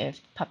see if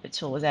Puppet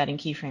Tool was adding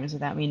keyframes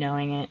without me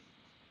knowing it.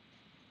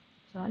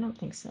 So I don't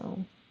think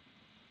so.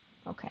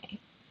 Okay.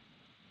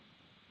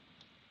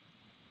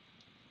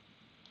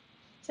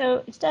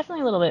 So it's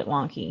definitely a little bit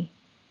wonky.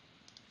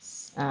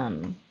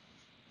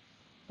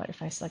 But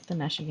if I select the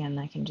mesh again,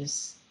 I can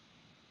just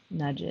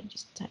nudge it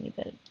just a tiny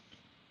bit.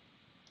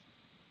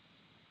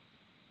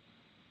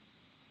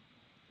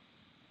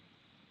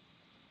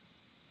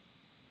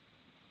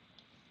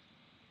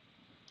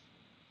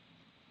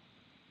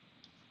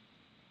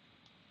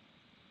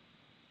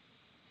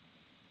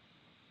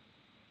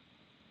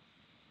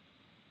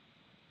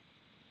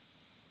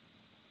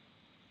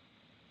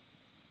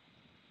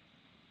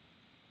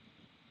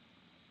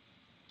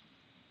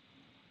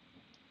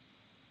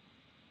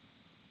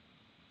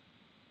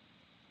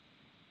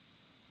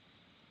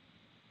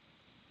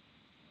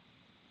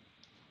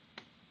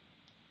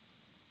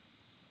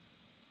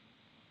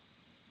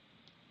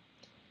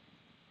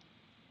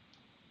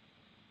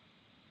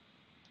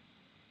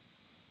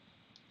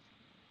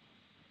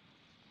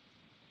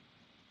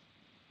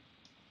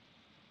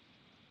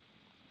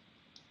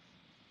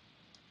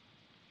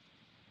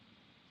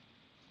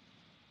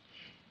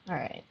 All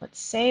right, let's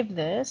save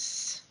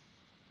this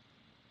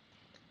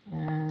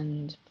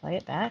and play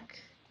it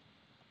back.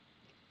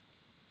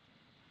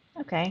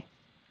 Okay.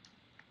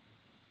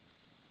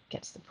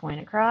 Gets the point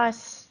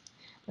across.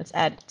 Let's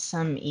add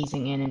some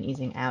easing in and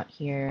easing out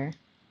here.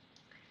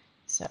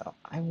 So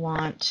I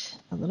want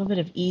a little bit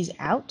of ease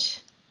out.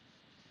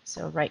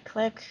 So right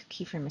click,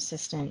 keyframe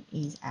assistant,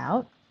 ease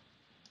out.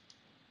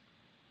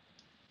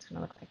 It's going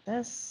to look like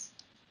this.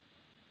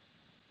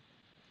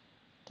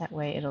 That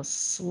way it'll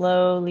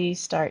slowly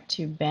start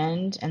to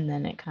bend and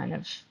then it kind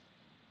of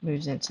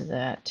moves into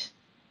that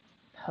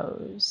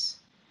pose.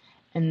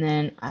 And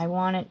then I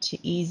want it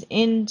to ease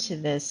into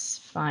this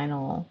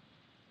final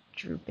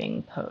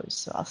drooping pose.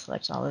 So I'll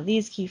select all of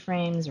these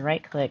keyframes,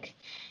 right click,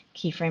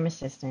 keyframe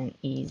assistant,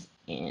 ease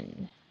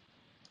in.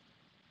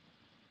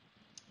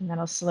 And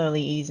that'll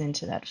slowly ease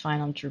into that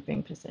final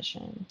drooping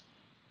position.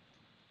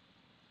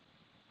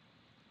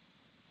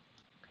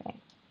 Okay.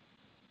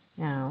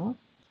 Now,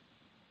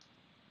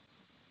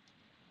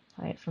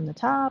 play it from the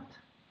top.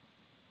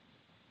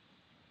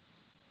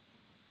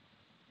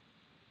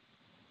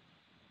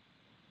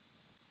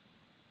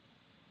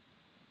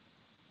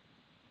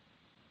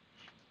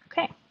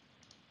 Okay.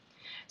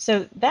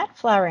 So that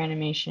flower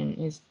animation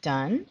is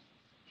done.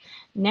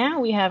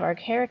 Now we have our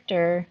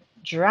character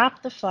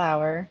drop the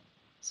flower.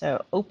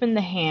 So open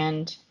the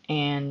hand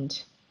and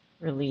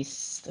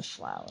release the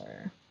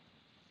flower.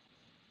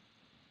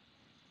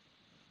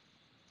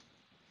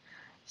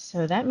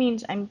 So that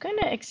means I'm going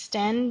to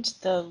extend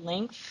the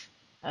length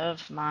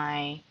of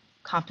my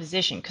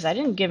composition because I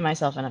didn't give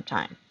myself enough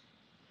time.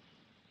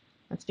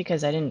 That's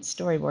because I didn't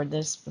storyboard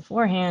this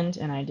beforehand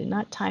and I did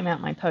not time out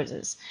my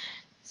poses.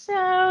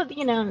 So,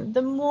 you know,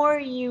 the more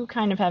you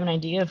kind of have an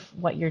idea of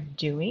what you're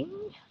doing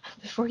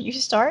before you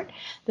start,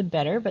 the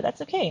better, but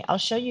that's okay. I'll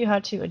show you how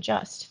to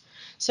adjust.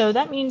 So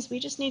that means we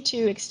just need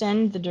to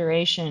extend the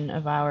duration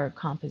of our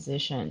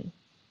composition.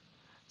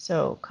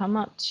 So come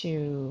up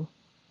to,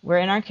 we're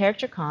in our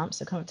character comp,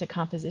 so come up to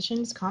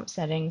compositions, comp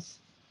settings.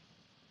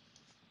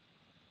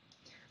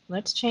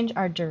 Let's change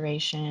our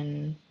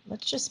duration.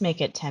 Let's just make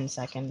it 10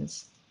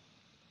 seconds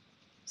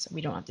so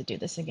we don't have to do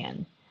this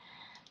again.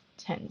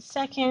 10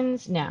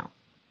 seconds. Now,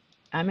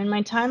 I'm in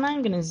my timeline.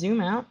 I'm going to zoom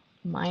out,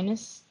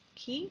 minus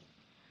key.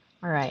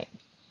 All right.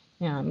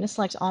 Now I'm going to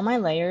select all my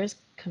layers,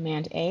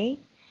 Command A,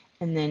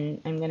 and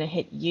then I'm going to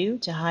hit U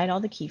to hide all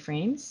the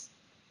keyframes.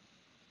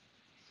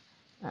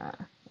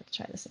 Let's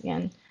try this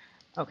again.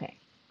 Okay.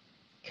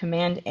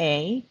 Command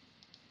A.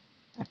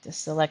 I have to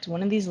select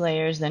one of these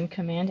layers, then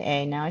Command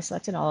A. Now I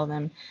selected all of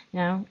them.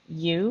 Now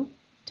U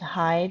to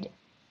hide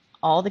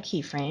all the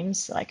keyframes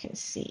so I can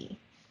see.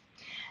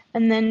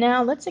 And then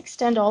now let's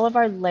extend all of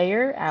our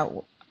layer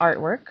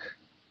artwork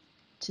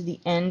to the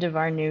end of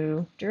our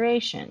new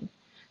duration.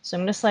 So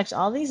I'm going to select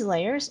all these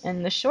layers,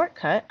 and the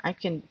shortcut, I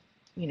can,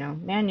 you know,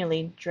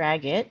 manually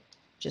drag it,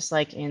 just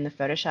like in the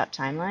Photoshop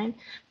timeline.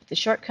 But the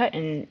shortcut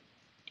in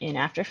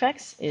After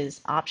Effects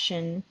is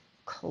Option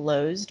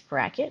closed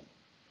bracket,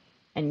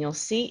 and you'll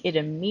see it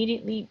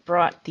immediately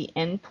brought the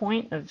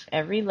endpoint of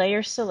every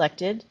layer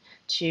selected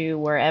to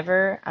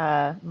wherever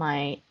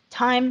my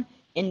time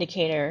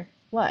indicator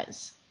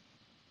was.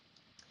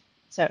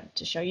 So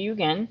to show you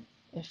again,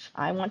 if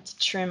I want to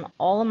trim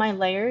all of my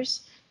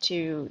layers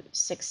to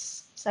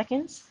 6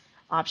 seconds,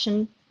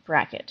 Option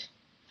bracket.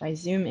 If I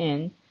zoom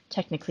in,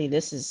 technically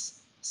this is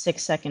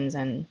 6 seconds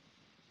and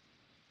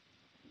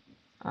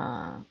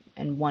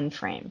 1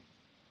 frame.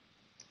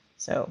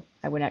 So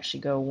I would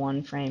actually go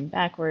 1 frame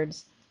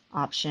backwards,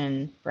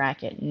 Option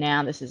bracket.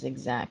 Now this is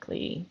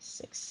exactly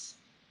 6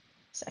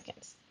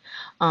 seconds.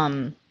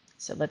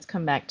 So let's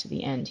come back to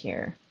the end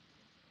here.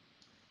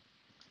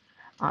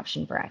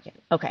 Option bracket.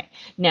 Okay,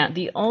 now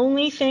the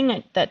only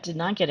thing that did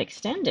not get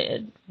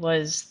extended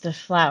was the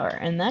flower,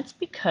 and that's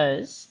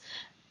because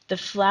the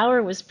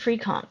flower was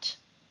pre-comped.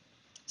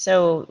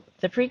 So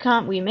the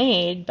pre-comp we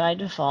made by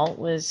default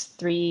was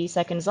 3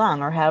 seconds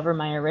long, or however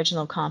my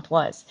original comp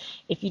was.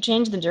 If you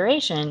change the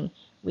duration,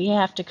 we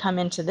have to come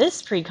into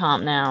this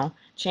pre-comp now,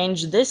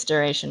 change this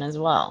duration as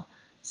well.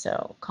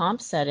 So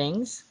comp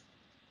settings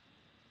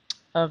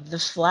of the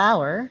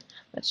flower,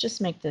 let's just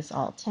make this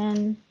all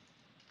 10.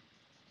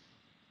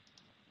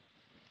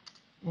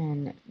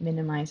 And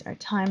minimize our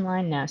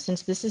timeline. Now,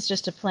 since this is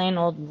just a plain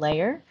old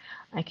layer,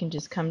 I can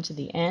just come to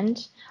the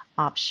end,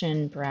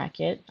 Option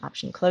bracket,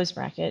 Option close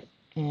bracket,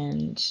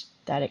 and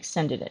that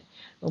extended it.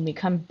 When we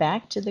come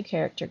back to the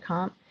character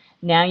comp,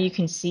 now you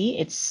can see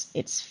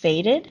it's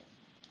faded,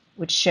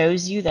 which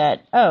shows you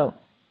that, oh,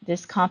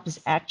 this comp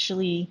is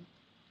actually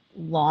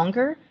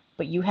longer,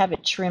 but you have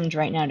it trimmed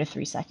right now to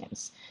 3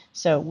 seconds.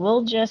 So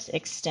we'll just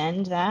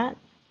extend that,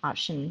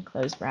 Option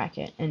close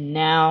bracket, and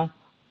now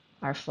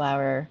our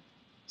flower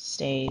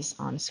stays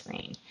on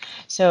screen.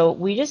 So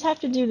we just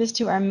have to do this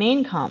to our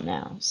main comp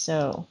now.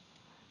 So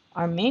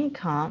our main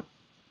comp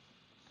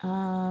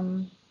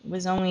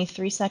was only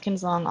 3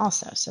 seconds long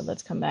also. So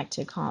let's come back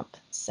to comp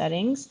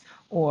settings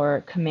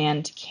or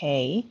Command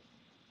K.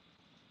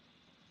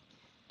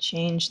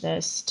 Change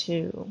this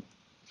to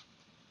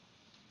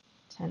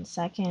 10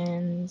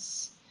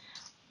 seconds.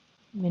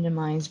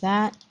 Minimize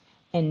that.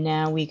 And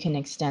now we can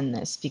extend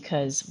this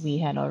because we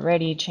had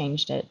already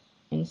changed it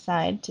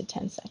inside to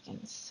 10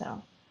 seconds.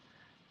 So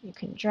you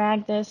can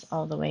drag this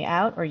all the way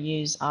out or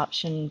use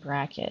Option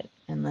bracket,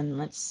 and then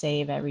let's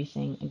save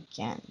everything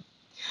again.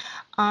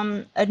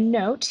 A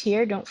note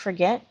here, don't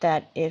forget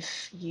that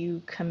if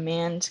you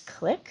Command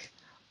click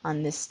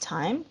on this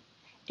time,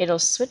 it'll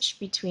switch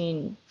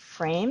between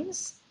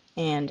frames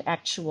and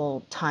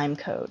actual time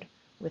code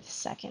with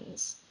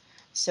seconds.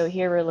 So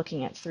here we're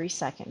looking at 3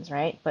 seconds,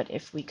 right? But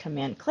if we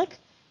Command click,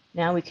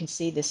 now we can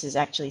see this is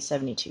actually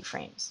 72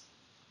 frames.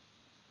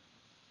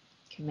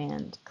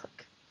 Command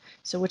click.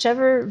 So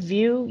whichever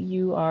view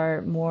you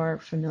are more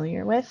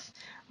familiar with,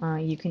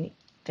 you can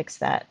fix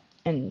that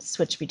and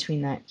switch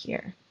between that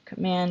here.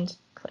 Command,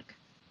 click.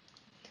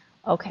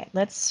 Okay,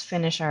 let's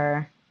finish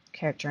our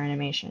character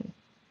animation.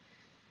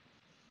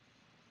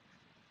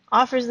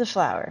 Offers the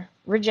flower.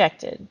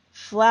 Rejected.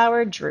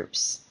 Flower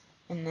droops.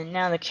 And then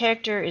now the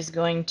character is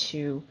going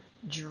to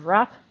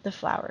drop the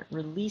flower,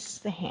 release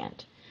the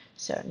hand.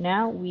 So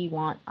now we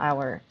want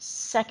our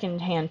second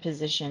hand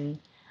position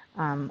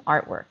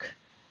artwork.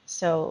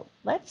 So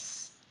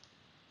let's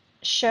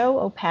show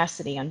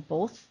opacity on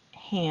both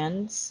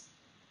hands,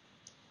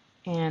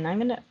 and I'm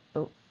going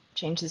to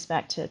change this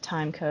back to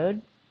time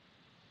code,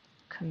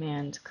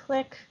 Command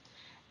click,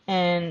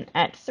 and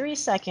at 3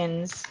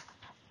 seconds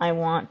I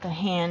want the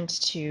hand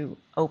to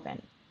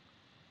open.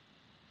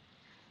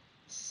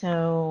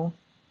 So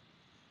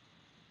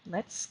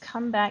let's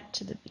come back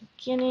to the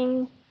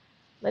beginning.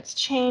 Let's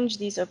change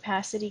these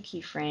opacity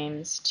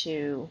keyframes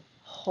to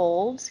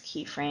Hold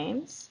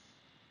Keyframes.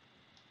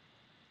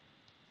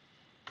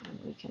 And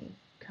we can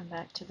come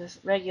back to this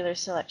regular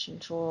selection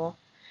tool.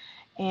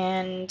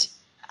 And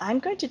I'm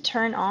going to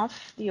turn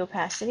off the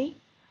opacity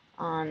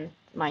on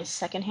my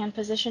second hand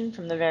position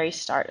from the very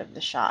start of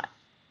the shot.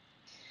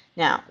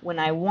 Now, when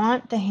I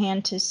want the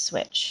hand to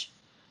switch,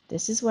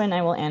 this is when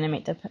I will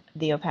animate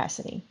the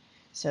opacity.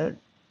 So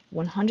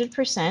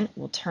 100%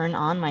 will turn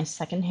on my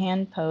second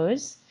hand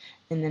pose,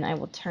 and then I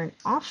will turn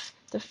off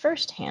the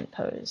first hand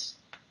pose.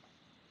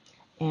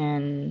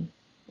 And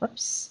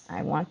whoops,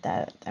 I want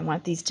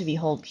these to be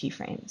hold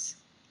keyframes.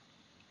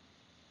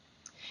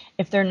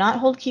 If they're not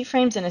hold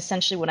keyframes, then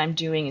essentially what I'm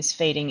doing is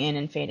fading in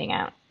and fading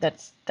out.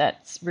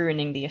 That's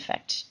ruining the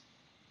effect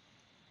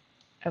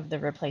of the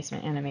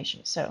replacement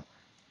animation. So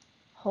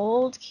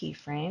hold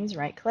keyframes,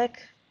 right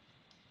click,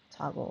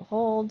 toggle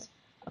hold.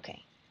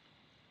 Okay.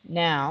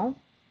 Now,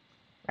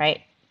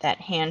 right, that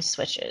hand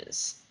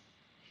switches.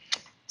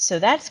 So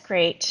that's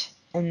great.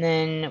 And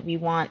then we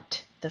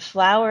want the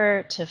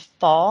flower to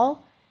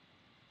fall.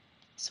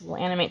 So we'll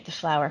animate the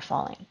flower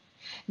falling.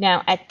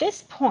 Now at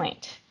this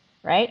point,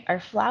 right, our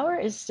flower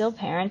is still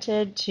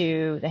parented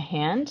to the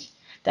hand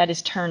that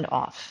is turned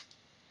off.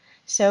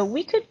 So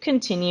we could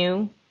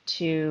continue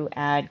to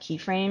add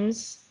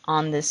keyframes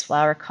on this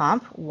flower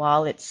comp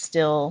while it's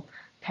still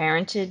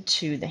parented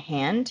to the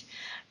hand,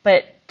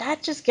 but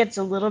that just gets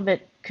a little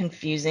bit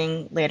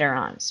confusing later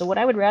on. So what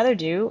I would rather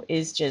do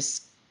is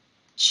just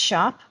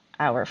chop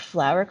our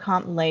flower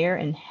comp layer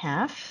in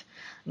half.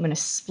 I'm going to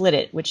split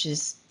it, which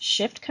is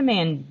Shift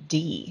Command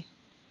D.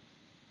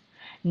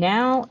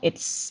 Now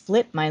it's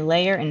split my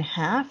layer in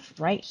half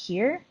right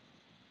here.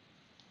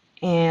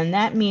 And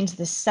that means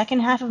the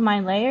second half of my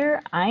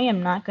layer, I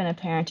am not going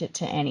to parent it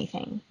to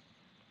anything.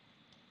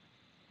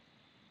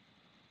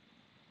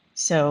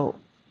 So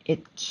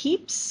it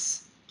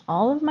keeps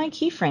all of my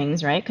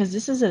keyframes, right? Because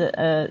this is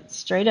a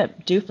straight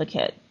up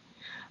duplicate.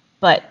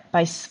 But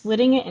by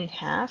splitting it in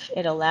half,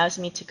 it allows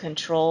me to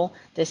control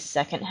this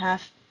second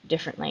half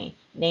differently.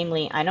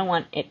 Namely, I don't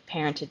want it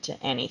parented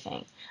to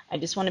anything. I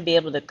just want to be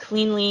able to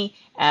cleanly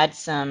add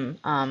some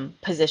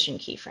position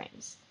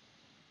keyframes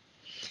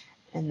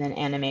and then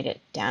animate it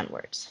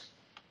downwards.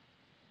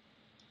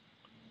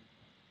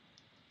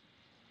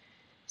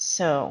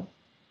 So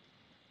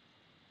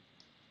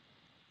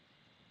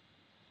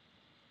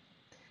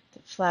the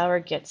flower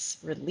gets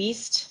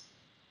released,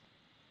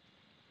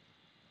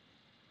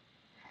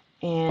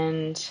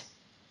 and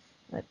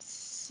let's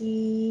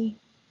see,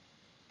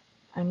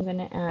 I'm going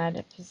to add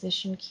a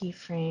position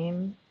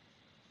keyframe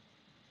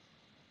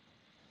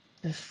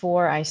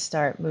before I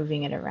start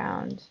moving it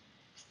around.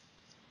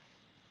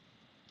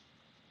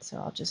 So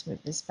I'll just move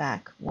this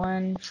back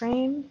one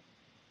frame,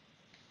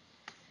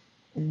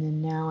 and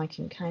then now I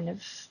can kind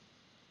of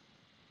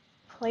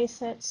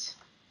place it,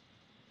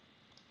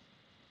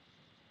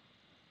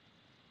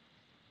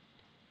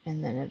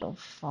 and then it'll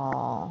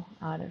fall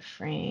out of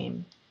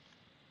frame.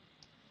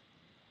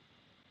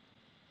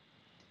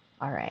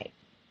 All right.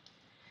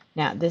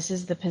 Now this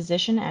is the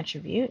position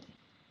attribute.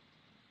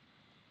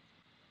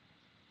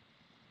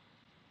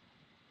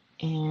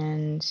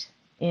 And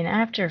in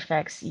After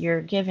Effects,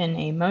 you're given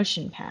a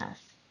motion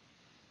path.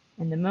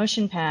 And the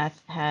motion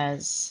path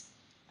has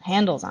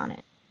handles on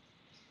it.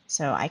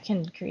 So I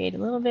can create a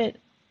little bit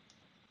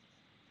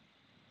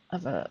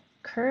of a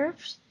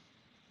curved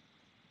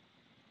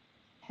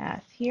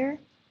path here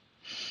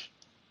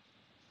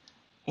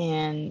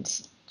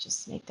and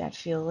just make that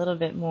feel a little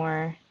bit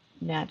more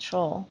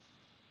natural.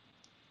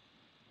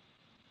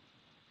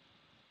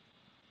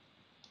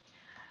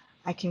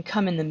 I can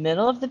come in the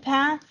middle of the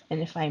path,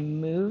 and if I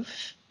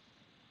move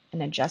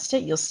and adjust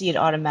it, you'll see it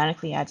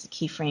automatically adds a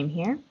keyframe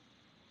here.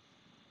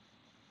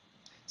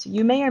 So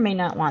you may or may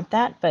not want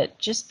that, but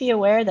just be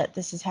aware that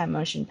this is how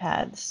motion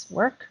paths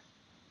work.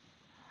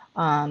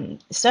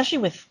 Especially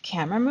with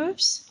camera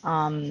moves.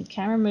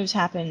 Camera moves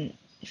happen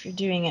if you're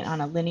doing it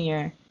on a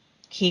linear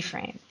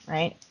keyframe,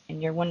 right?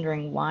 And you're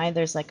wondering why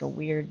there's like a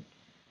weird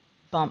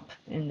bump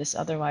in this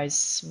otherwise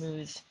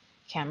smooth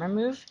camera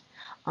move.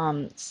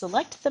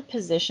 Select the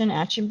position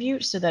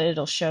attribute so that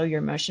it'll show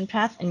your motion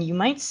path, and you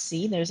might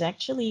see there's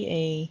actually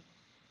a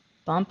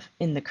bump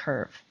in the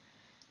curve.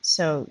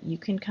 So you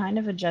can kind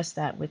of adjust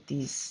that with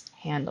these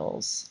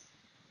handles.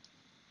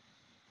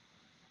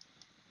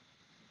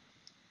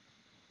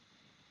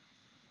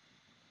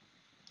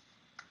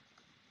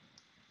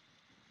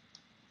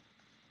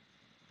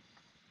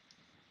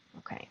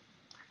 Okay,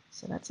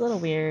 so that's a little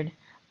weird.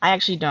 I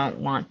actually don't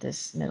want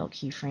this middle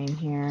keyframe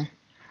here.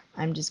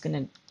 I'm just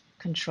going to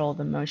control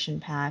the motion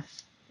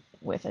path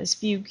with as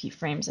few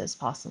keyframes as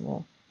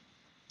possible.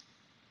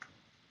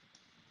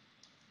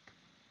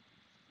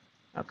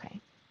 Okay.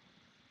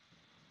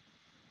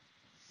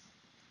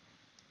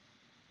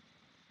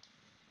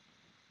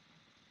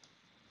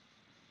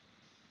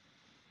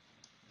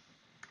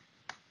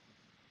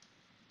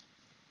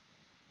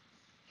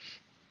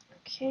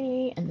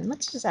 Okay, and then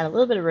let's just add a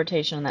little bit of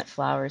rotation on that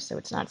flower so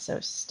it's not so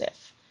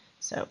stiff.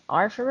 So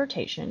R for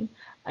rotation.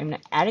 I'm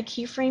going to add a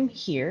keyframe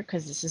here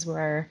because this is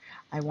where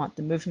I want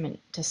the movement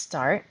to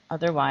start.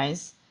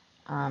 Otherwise,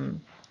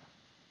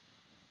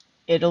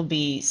 it'll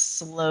be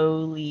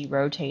slowly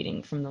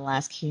rotating from the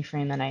last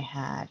keyframe that I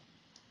had.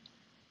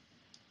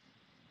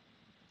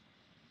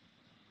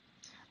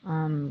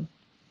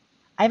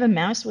 I have a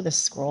mouse with a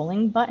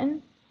scrolling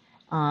button.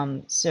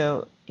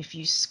 So if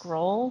you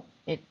scroll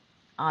it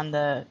on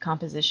the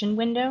composition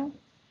window,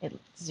 it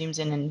zooms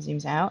in and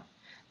zooms out.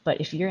 But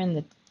if you're in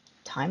the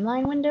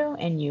timeline window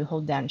and you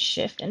hold down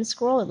Shift and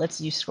scroll, it lets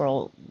you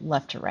scroll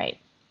left to right.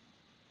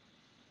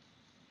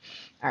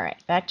 All right,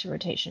 back to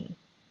rotation.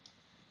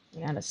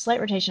 We're going to have a slight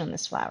rotation on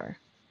this flower.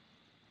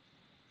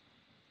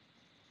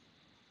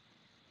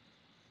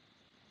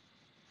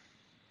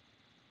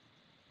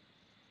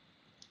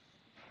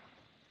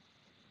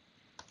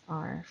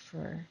 R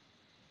for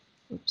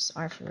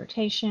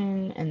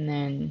rotation, and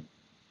then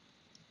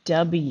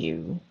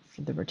W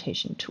for the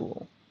rotation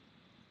tool.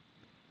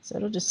 So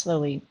it'll just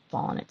slowly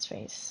fall on its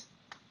face.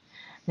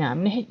 Now I'm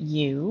going to hit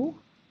U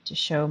to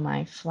show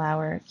my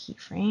flower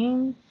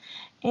keyframe,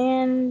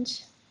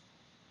 and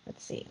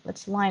let's see,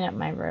 let's line up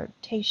my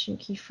rotation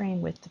keyframe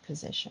with the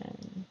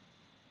position.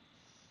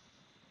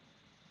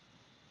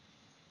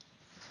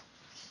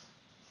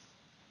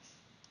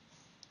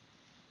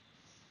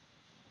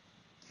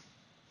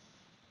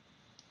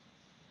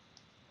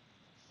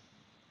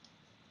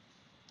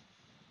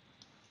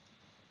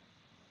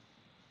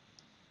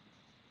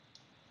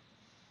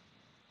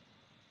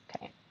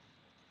 Okay.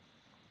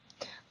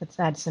 Let's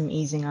add some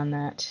easing on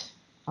that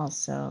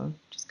also,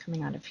 just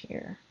coming out of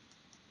here.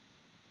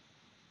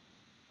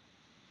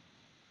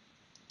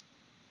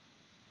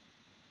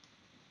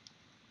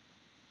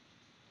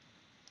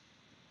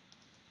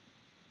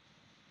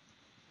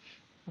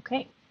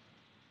 Okay.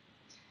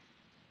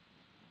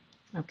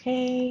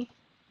 Okay.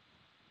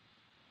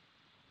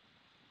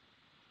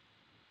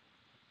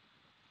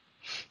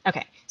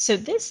 Okay, so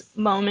this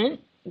moment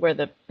where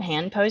the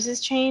hand poses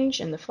change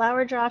and the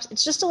flower drops,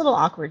 it's just a little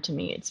awkward to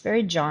me. It's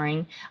very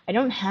jarring. I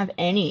don't have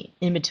any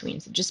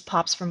in-betweens. It just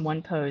pops from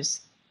one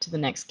pose to the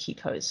next key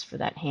pose for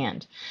that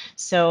hand.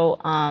 So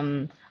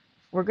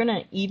we're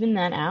gonna even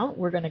that out.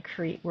 We're gonna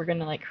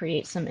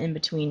create some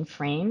in-between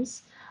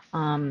frames,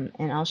 and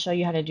I'll show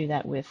you how to do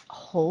that with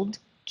Hold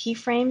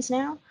Keyframes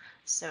now,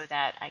 so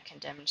that I can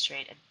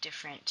demonstrate a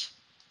different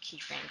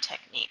keyframe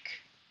technique.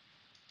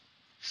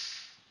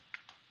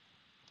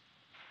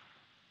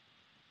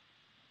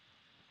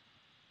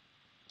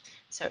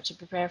 So to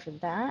prepare for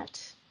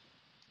that,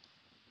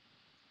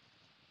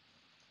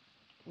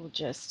 we'll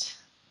just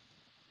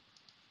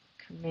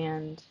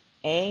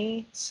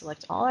Command+A,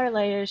 select all our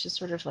layers, just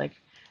sort of like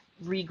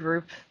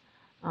regroup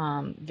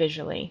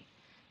visually.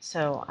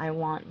 So I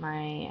want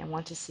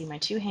to see my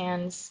two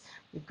hands.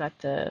 We've got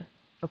the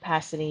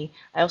opacity.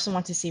 I also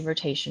want to see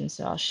rotation,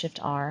 so I'll Shift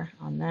R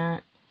on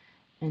that.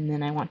 And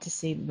then I want to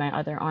see my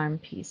other arm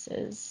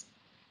pieces.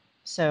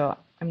 So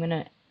I'm going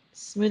to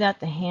smooth out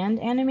the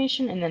hand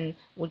animation, and then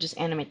we'll just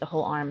animate the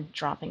whole arm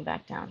dropping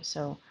back down.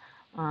 So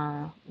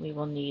we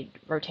will need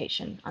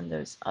rotation on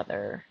those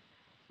other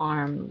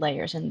arm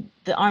layers, and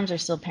the arms are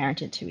still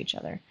parented to each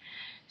other.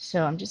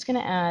 So I'm just going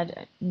to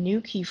add new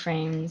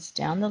keyframes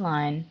down the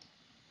line.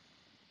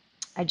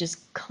 I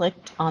just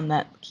clicked on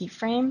that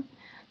keyframe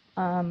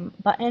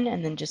button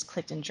and then just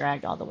clicked and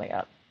dragged all the way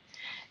up.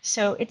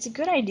 So it's a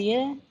good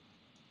idea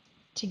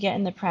to get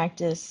in the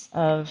practice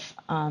of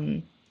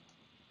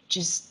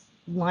just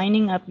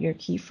lining up your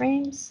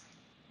keyframes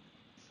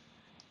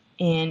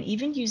and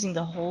even using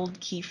the Hold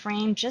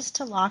keyframe just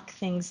to lock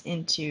things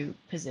into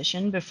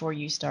position before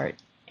you start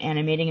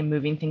animating and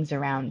moving things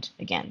around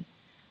again.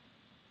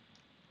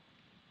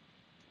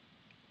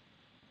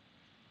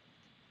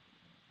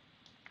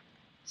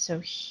 So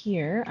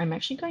here, I'm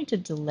actually going to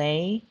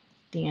delay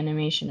the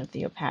animation of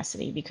the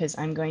opacity because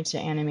I'm going to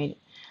animate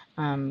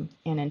an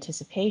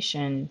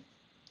anticipation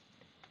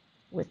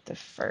with the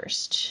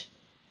first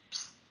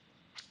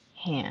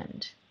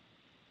hand.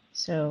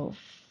 So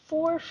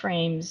 4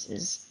 frames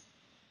is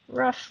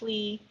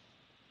roughly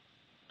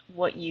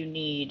what you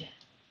need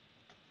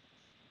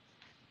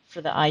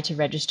for the eye to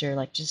register,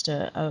 like just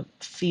a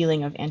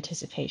feeling of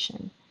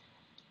anticipation.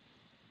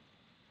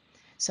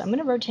 So I'm going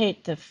to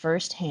rotate the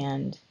first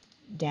hand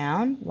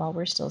down while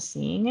we're still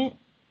seeing it.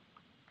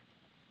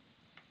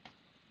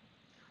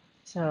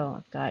 So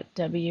I've got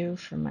W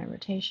for my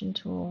rotation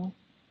tool,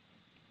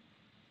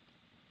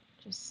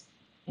 just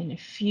in a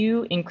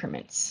few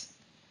increments.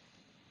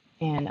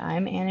 And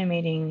I'm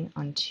animating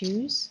on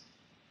 2s.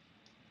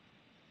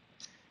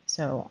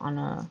 So on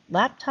a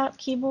laptop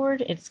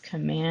keyboard, it's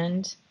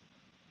Command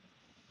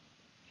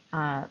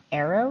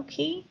arrow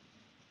key,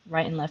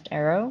 right and left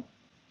arrow,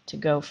 to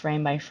go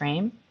frame by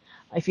frame.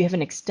 If you have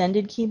an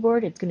extended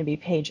keyboard, it's going to be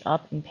page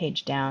up and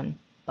page down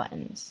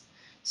buttons.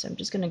 So I'm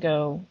just going to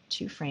go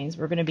 2 frames.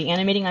 We're going to be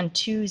animating on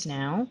 2s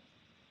now.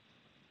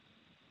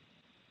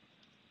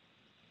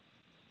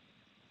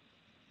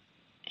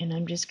 And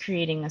I'm just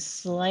creating a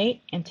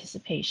slight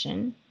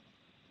anticipation.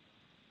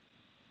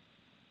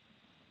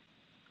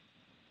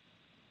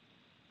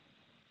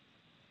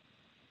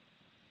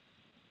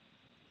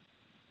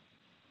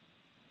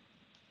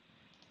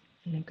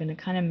 And I'm going to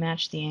kind of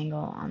match the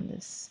angle on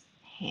this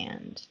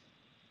hand.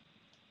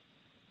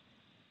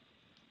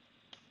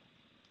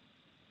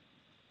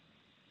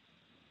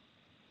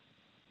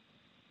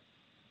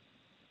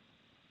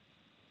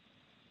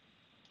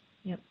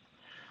 Yep.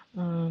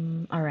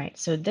 All right,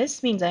 so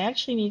this means I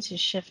actually need to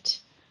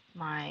shift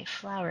my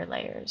flower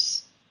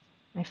layers,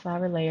 my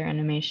flower layer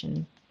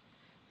animation.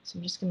 So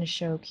I'm just going to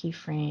show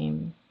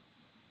keyframe.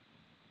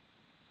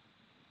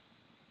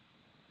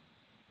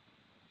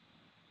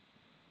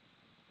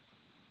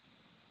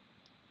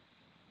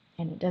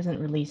 And it doesn't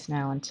release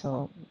now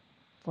until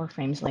 4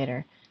 frames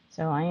later.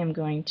 So I am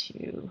going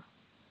to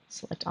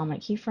select all my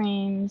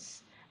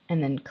keyframes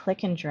and then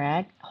click and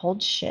drag,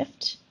 hold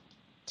shift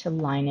to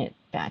line it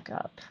back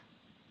up.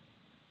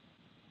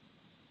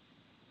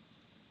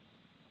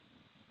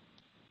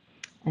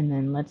 And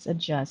then let's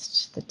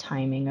adjust the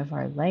timing of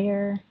our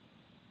layer.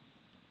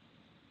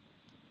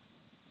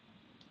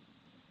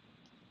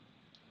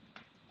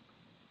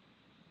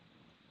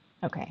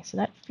 Okay, so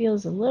that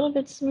feels a little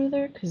bit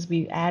smoother because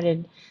we've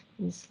added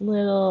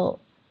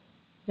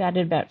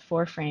about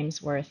 4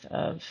 frames worth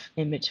of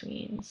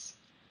in-betweens.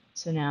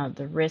 So now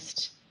the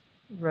wrist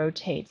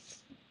rotates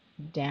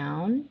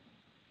down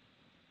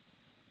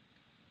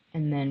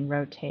and then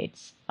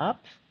rotates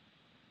up.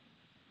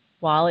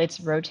 While it's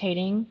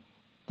rotating,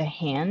 the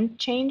hand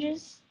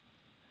changes,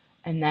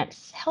 and that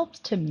helps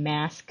to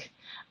mask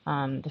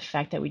the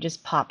fact that we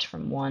just popped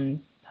from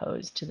one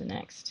pose to the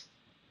next.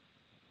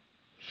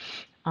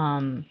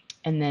 And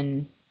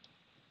then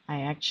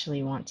I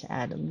actually want to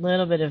add a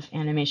little bit of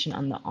animation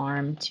on the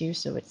arm too,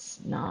 so it's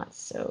not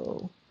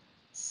so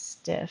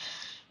stiff.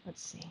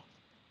 Let's see.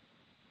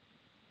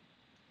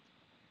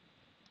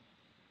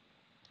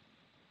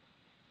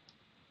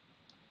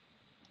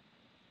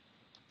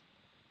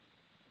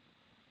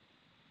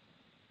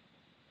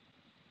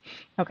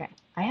 Okay,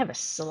 I have a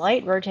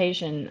slight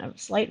rotation, a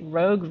slight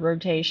rogue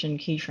rotation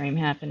keyframe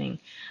happening.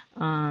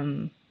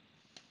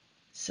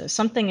 So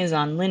something is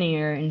on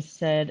linear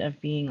instead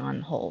of being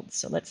on hold.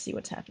 So let's see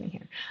what's happening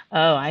here.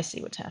 Oh, I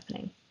see what's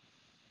happening.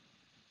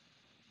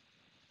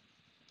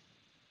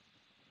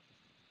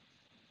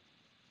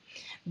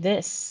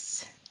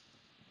 This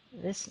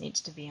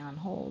needs to be on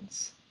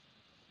holds.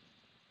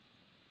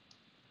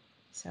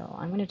 So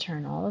I'm going to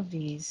turn all of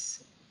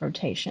these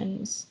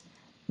rotations.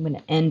 I'm going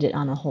to end it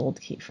on a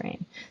hold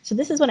keyframe. So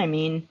this is what I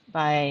mean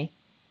by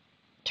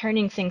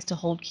turning things to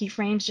hold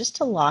keyframes, just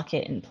to lock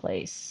it in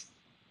place.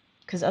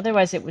 Because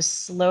otherwise it was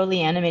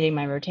slowly animating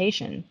my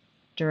rotation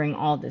during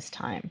all this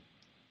time.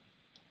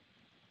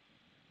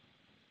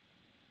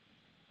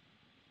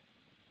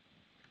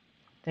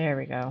 There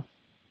we go.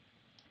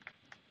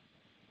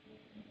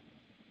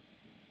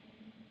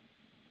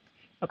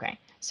 Okay,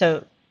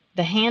 so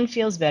the hand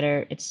feels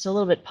better. It's still a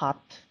little bit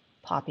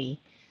poppy.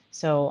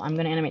 So I'm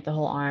going to animate the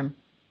whole arm.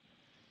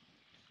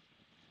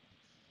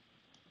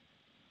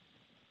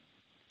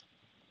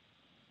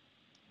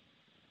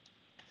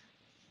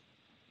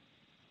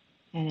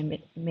 And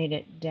it made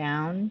it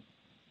down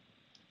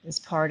as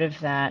part of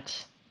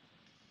that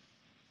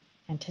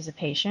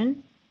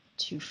anticipation.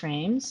 2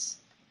 frames.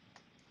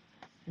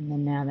 And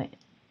then now that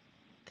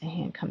the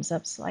hand comes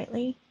up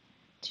slightly,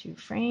 2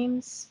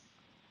 frames.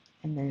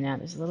 And then now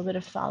there's a little bit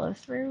of follow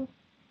through.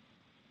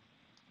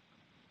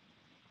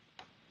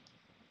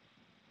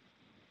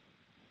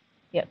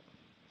 Yep.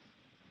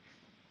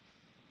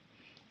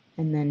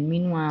 And then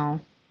meanwhile,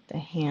 the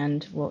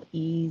hand will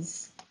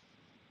ease,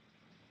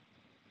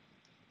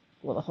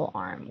 well, the whole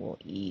arm will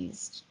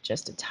ease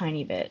just a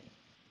tiny bit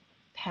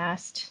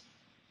past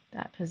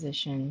that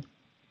position.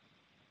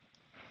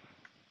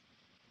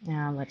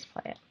 Now let's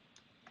play it.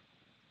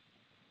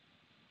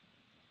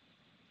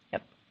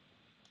 Yep.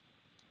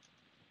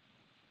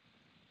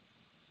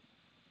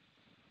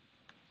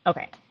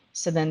 Okay,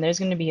 so then there's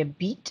going to be a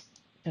beat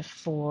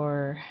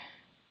before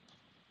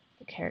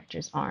the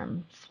character's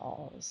arm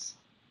falls.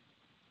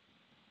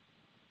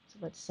 So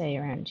let's say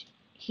around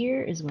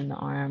here is when the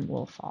arm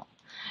will fall.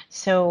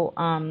 So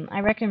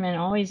I recommend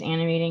always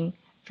animating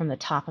from the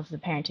top of the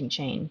parenting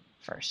chain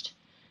first.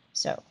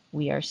 So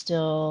we are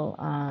still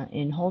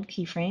in hold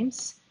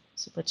keyframes.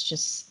 So let's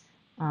just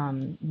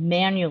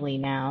manually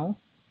now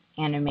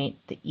animate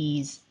the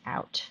ease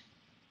out.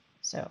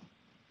 So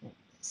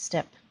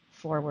step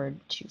forward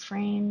 2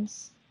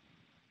 frames,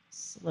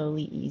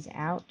 slowly ease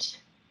out.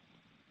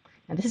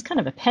 Now this is kind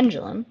of a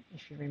pendulum,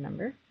 if you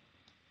remember.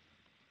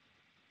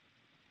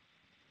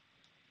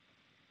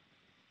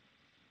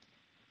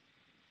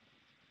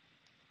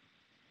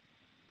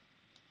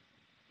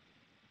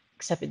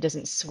 Except it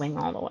doesn't swing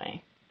all the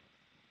way.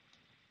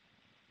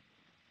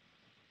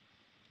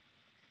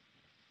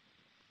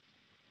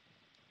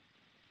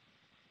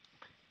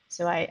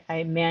 So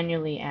I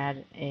manually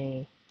add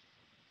a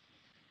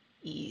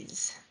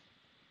ease.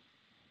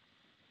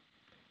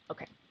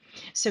 Okay,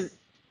 so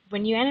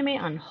when you animate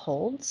on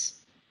holds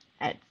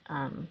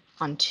on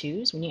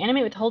 2s, when you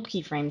animate with hold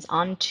keyframes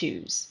on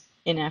 2s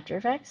in After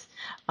Effects,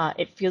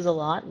 it feels a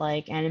lot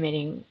like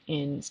animating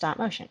in stop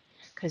motion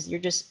because you're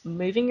just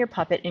moving your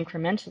puppet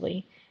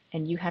incrementally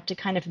and you have to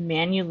kind of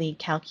manually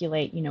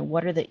calculate,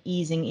 what are the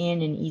easing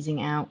in and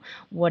easing out?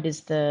 What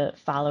is the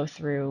follow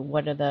through?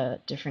 What are the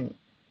different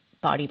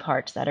body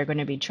parts that are going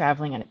to be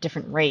traveling at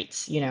different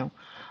rates?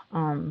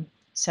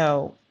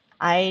 So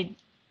I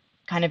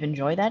kind of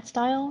enjoy that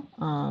style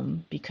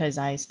because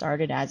I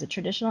started as a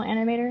traditional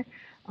animator,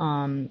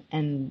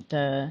 and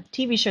the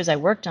TV shows I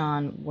worked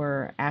on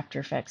were After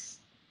Effects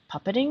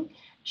puppeting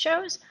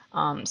shows.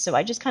 So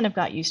I just kind of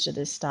got used to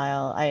this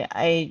style.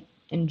 I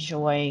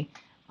enjoy,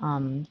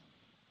 um,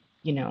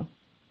 you know,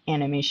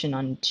 animation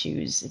on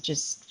twos.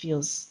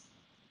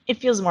 It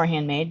feels more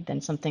handmade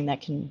than something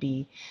that can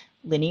be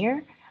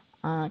linear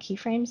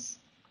keyframes.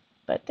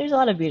 But there's a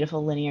lot of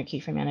beautiful linear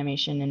keyframe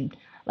animation, and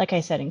like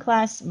I said in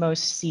class,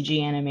 most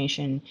CG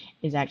animation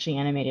is actually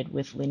animated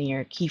with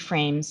linear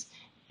keyframes,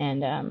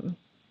 and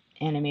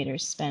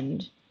animators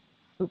spend,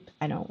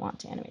 I don't want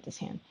to animate this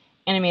hand.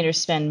 Animators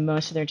spend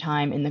most of their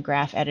time in the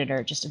graph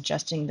editor just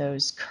adjusting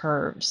those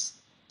curves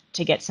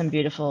to get some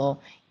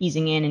beautiful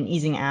easing in and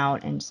easing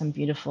out and some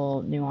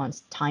beautiful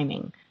nuanced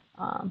timing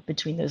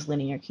between those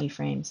linear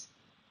keyframes.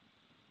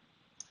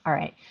 All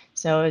right,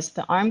 so as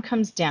the arm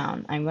comes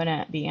down, I'm going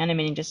to be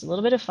animating just a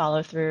little bit of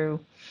follow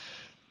through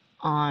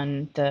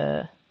on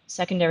the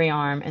secondary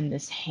arm and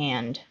this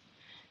hand.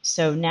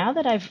 So now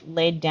that I've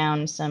laid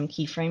down some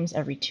keyframes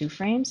every 2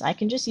 frames, I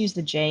can just use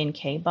the J and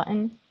K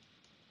button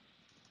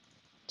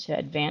to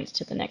advance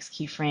to the next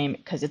keyframe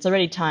because it's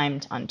already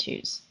timed on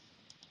 2s.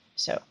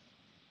 So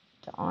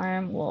the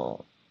arm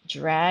will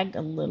drag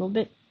a little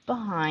bit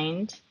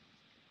behind,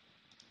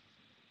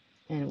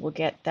 and we'll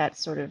get that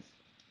sort of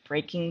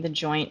breaking the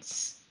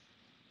joints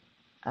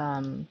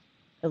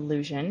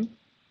illusion,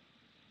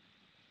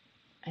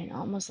 and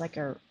almost like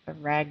a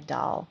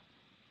ragdoll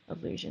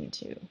illusion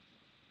too.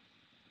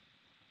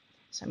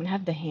 So I'm going to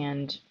have the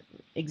hand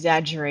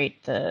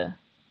exaggerate the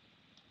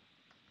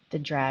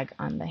drag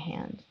on the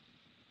hand.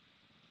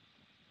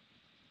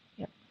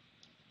 Yep.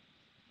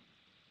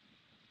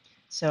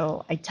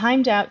 So I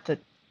timed out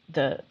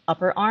the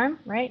upper arm,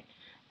 right?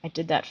 I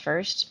did that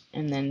first,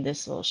 and then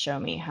this will show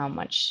me how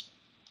much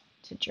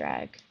to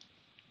drag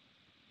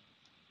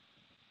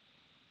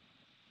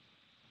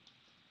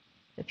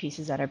the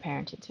pieces that are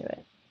parented to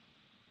it.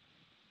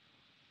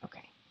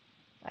 Okay,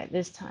 by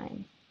this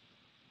time,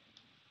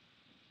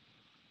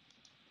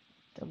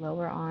 the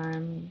lower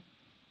arm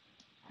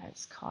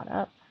has caught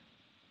up.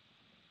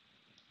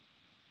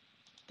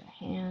 The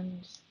hand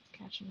is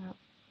catching up.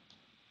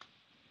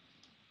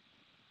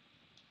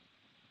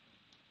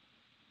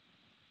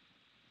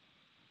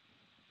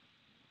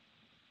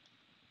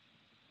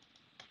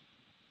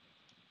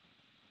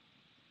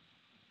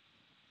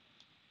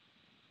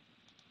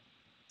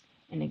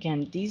 And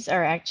again, these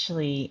are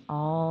actually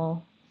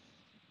all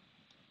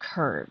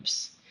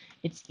curves.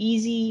 It's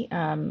easy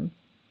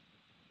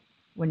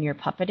when you're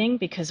puppeting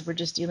because we're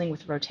just dealing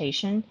with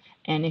rotation.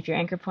 And if your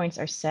anchor points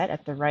are set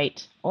at the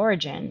right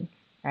origin,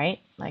 right,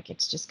 like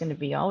it's just going to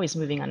be always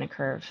moving on a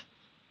curve.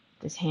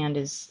 This hand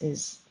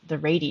is the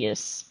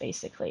radius,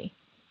 basically.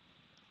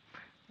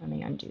 Let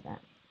me undo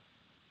that.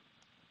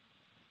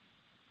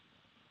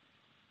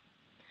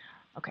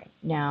 Okay,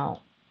 now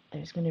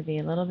there's going to be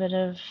a little bit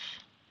of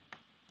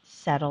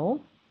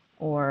settle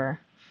or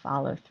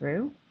follow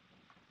through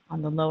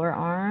on the lower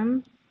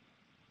arm.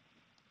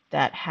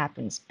 That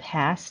happens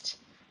past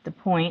the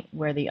point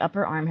where the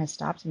upper arm has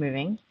stopped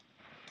moving.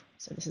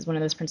 So this is one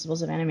of those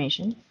principles of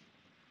animation.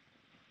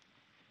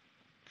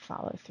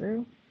 Follow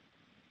through.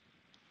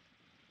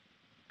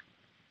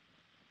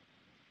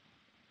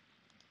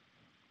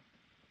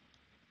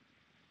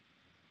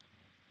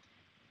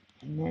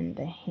 And then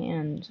the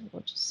hand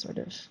will just sort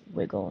of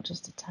wiggle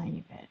just a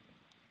tiny bit.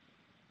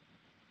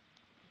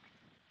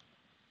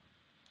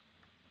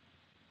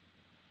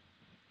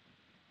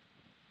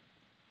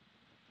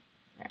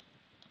 There.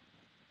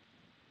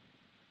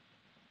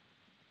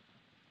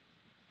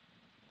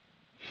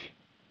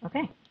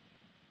 Okay.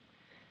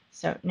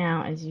 So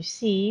now, as you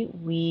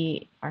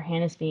see, our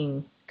hand is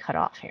being cut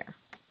off here.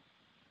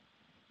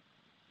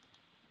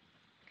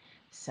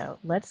 So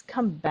let's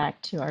come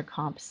back to our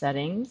comp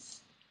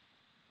settings,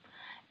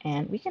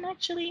 and we can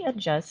actually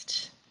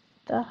adjust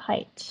the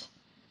height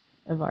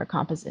of our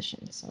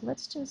composition. So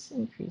let's just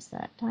increase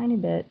that tiny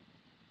bit.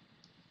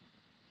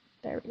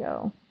 There we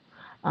go.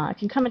 I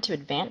can come into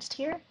advanced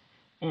here,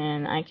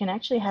 and I can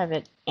actually have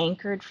it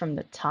anchored from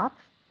the top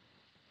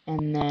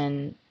and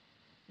then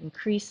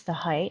increase the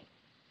height,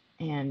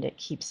 and it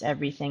keeps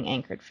everything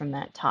anchored from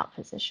that top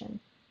position.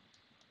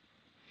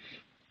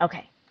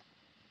 Okay,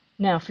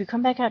 now if we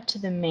come back out to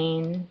the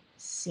main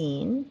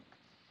scene,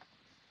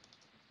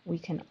 we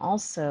can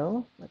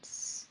also,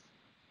 let's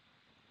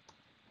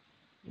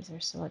use our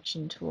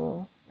selection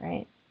tool,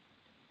 right?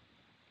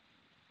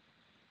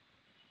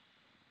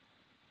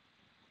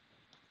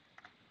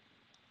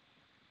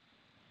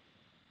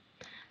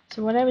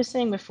 So what I was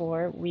saying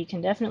before, we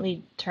can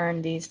definitely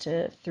turn these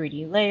to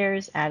 3D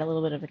layers, add a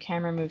little bit of a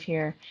camera move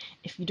here.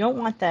 If you don't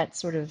want that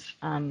sort of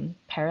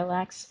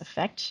parallax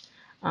effect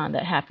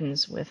that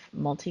happens with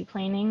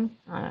multiplaning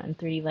in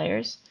 3D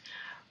layers,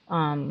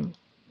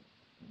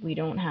 We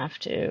don't have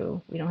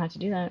to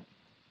do that.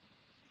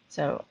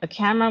 So a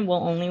camera will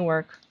only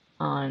work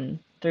on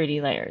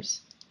 3D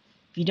layers.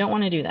 If you don't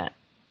want to do that,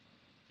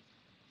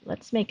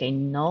 let's make a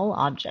null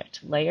object.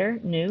 Layer,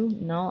 new,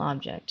 null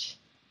object.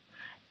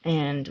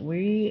 And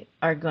we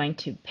are going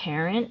to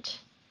parent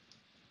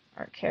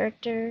our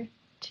character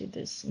to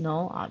this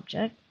null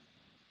object.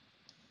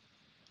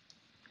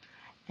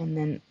 And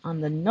then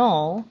on the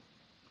null,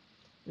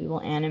 we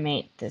will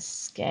animate the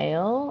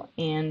scale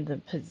and the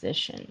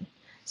position.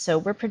 So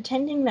we're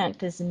pretending that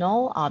this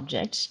null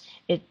object,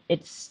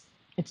 it's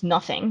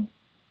nothing.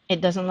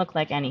 It doesn't look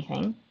like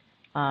anything.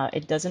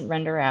 It doesn't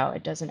render out.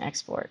 It doesn't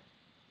export.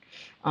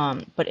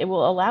 But it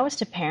will allow us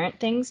to parent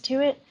things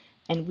to it,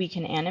 and we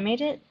can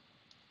animate it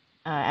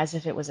as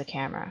if it was a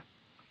camera.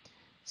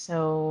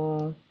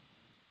 So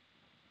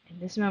in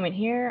this moment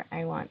here,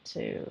 I want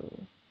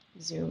to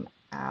zoom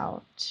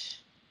out.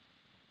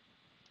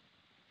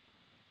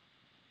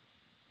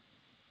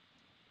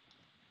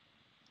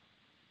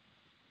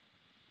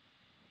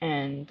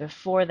 And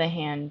before the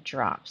hand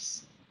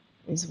drops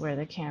is where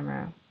the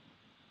camera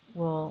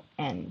will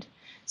end.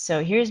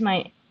 So here's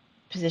my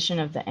position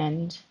of the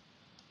end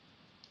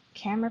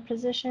camera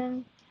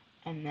position,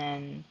 and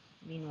then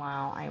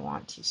meanwhile I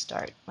want to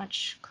start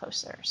much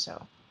closer,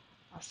 so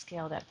I'll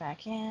scale that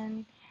back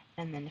in,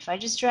 and then if I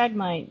just drag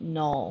my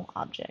null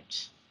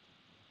object,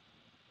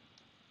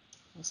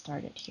 we'll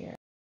start it here.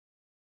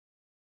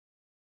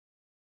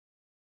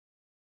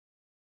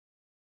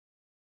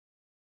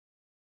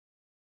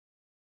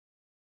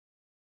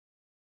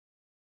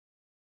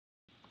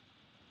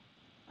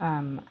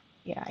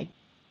 Yeah, I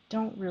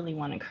don't really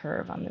want a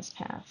curve on this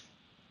path.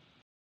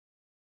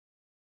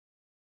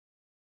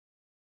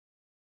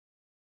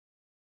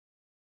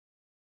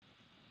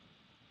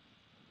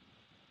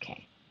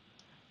 Okay,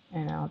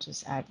 and I'll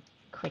just add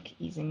quick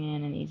easing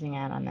in and easing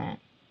out on that.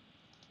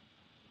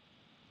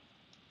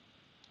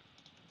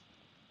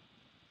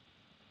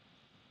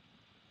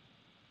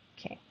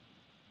 Okay.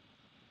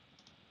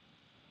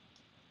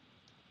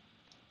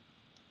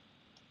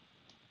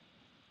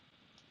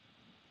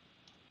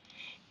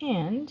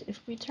 And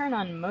if we turn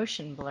on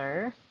motion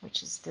blur,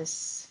 which is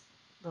this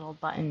little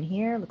button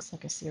here, looks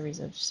like a series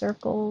of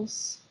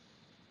circles.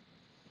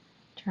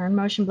 Turn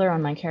motion blur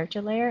on my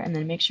character layer and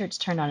then make sure it's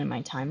turned on in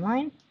my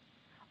timeline.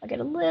 I'll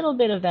get a little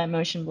bit of that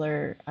motion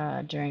blur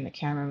during the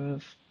camera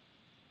move.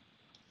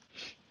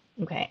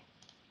 Okay.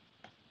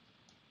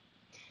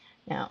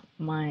 Now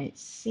my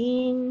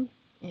scene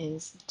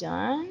is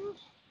done.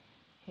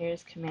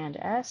 Here's Command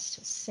S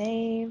to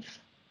save.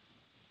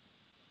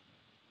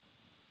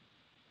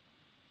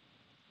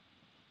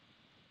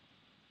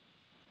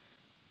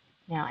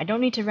 Now I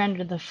don't need to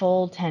render the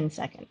full 10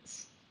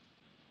 seconds.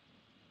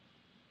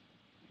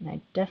 And I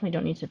definitely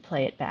don't need to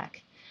play it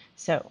back.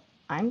 So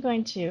I'm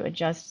going to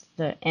adjust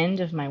the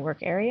end of my work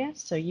area.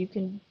 So you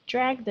can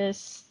drag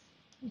this,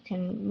 you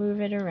can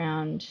move it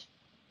around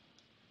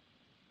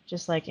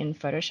just like in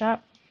Photoshop,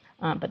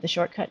 but the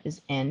shortcut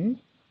is N.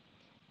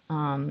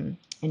 And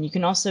you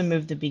can also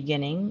move the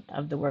beginning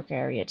of the work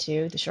area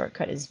too. The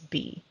shortcut is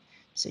B.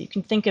 So you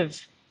can think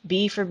of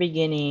B for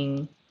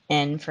beginning,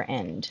 N for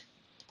end.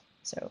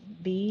 So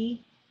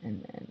B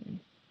and then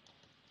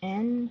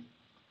N.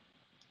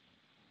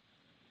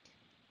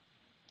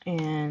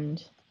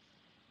 And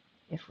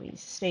if we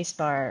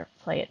spacebar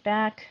play it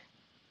back,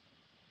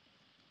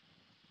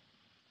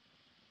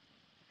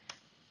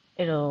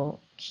 it'll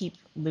keep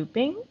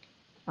looping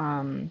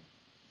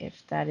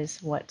if that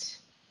is what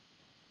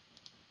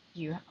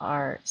you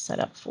are set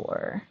up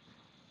for.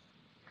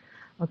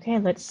 Okay,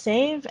 let's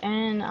save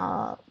and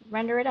I'll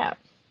render it out.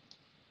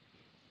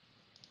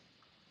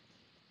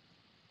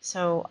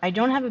 So I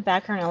don't have a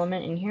background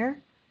element in here.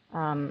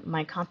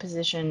 My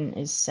composition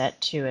is set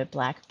to a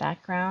black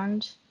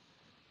background.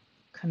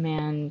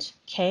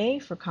 Command+K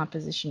for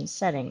composition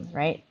settings,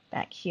 right?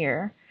 Back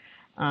here.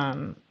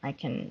 I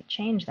can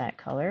change that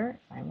color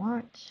if I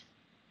want.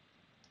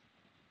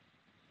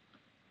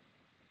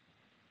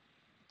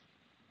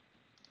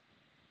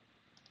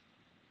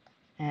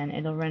 And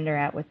it'll render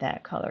out with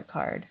that color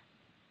card.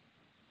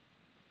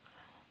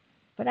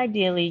 But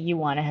ideally, you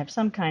want to have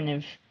some kind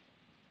of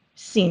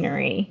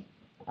scenery,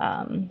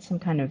 some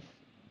kind of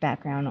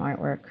background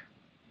artwork.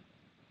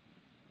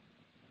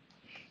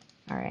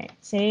 All right,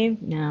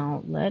 save.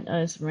 Now let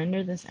us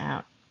render this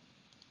out.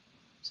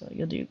 So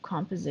you'll do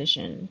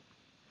composition,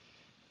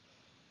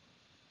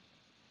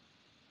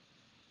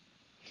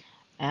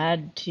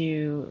 add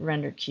to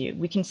render queue.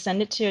 We can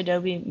send it to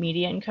Adobe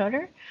Media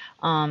Encoder.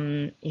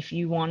 If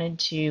you wanted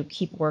to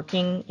keep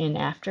working in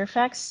After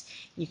Effects,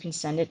 you can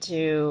send it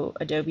to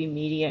Adobe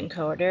Media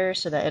Encoder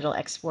so that it'll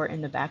export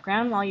in the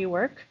background while you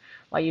work,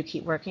 while you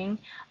keep working.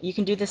 You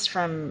can do this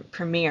from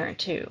Premiere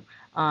too.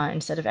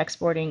 Instead of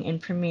exporting in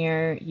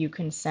Premiere, you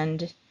can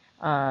send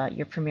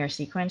your Premiere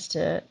sequence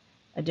to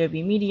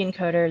Adobe Media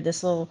Encoder.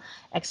 This will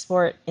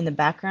export in the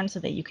background so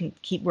that you can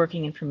keep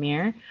working in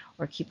Premiere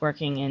or keep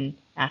working in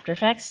After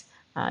Effects.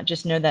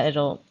 Just know that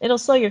it'll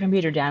slow your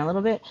computer down a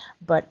little bit,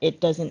 but it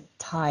doesn't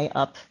tie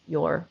up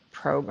your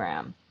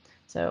program.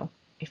 So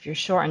if you're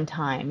short on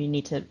time, you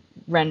need to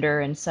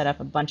render and set up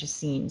a bunch of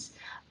scenes,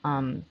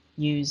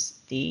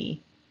 use the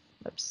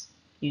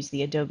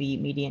Adobe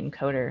Media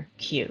Encoder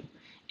queue.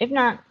 If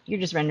not, you're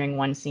just rendering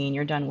one scene,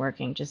 you're done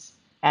working, just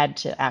add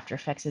to After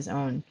Effects'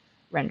 own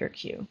render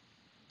queue.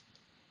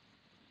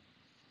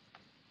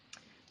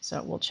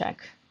 So we'll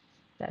check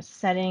best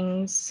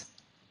settings,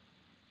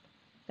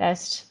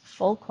 best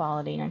full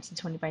quality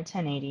 1920 by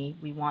 1080.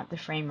 We want the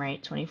frame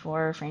rate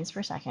 24 frames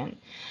per second.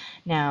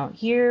 Now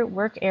here,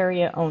 work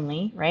area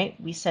only, right?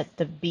 We set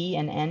the B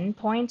and N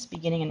points,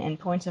 beginning and end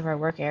points of our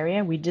work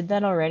area. We did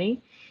that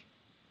already.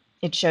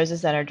 It shows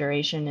us that our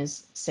duration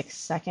is 6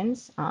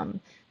 seconds.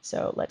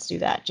 So let's do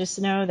that.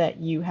 Just know that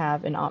you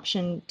have an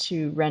option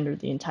to render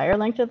the entire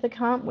length of the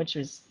comp, which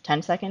was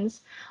 10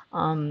 seconds,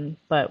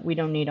 but we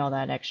don't need all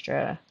that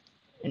extra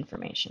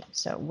information.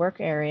 So work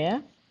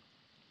area.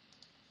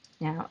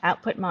 Now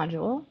output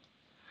module.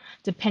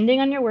 Depending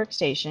on your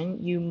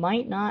workstation, you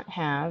might not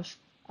have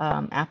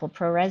Apple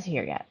ProRes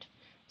here yet.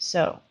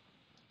 So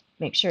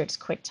make sure it's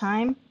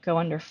QuickTime. Go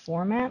under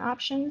Format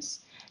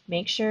Options.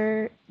 Make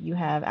sure you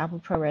have Apple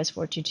ProRes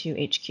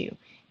 422 HQ.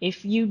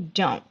 If you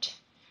don't,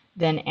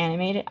 then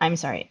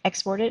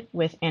export it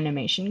with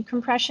animation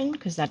compression,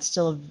 because that's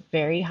still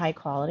very high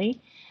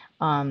quality.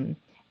 And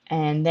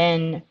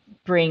then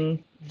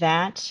bring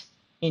that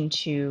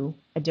into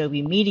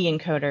Adobe Media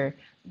Encoder.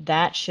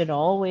 That should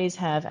always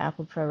have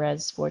Apple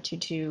ProRes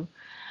 422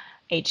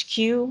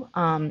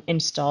 HQ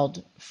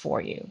installed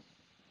for you.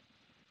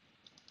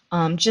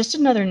 Just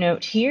another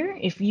note here,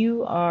 if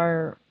you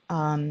are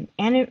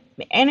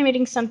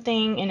animating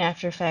something in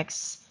After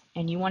Effects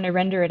and you want to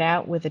render it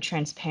out with a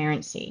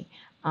transparency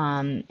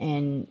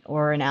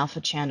or an alpha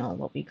channel,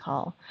 what we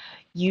call,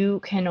 you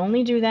can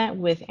only do that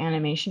with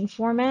animation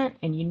format,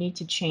 and you need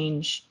to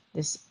change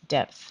this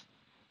depth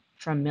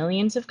from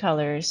millions of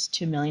colors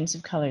to millions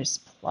of colors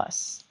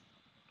plus.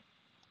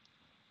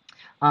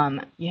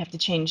 You have to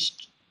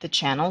change the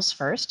channels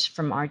first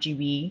from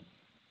RGB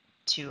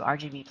to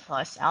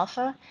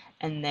RGB+Alpha,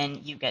 and then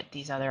you get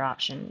these other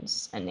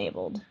options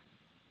enabled.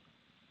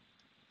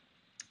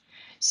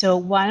 So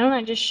why don't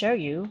I just show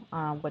you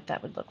what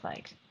that would look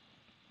like.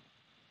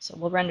 So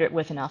we'll render it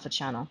with an alpha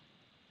channel.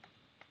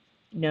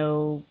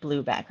 No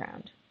blue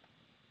background.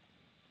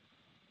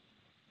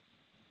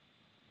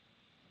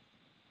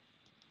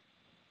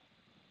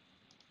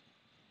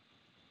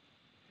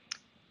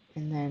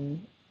 And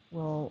then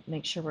we'll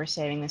make sure we're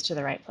saving this to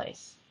the right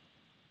place.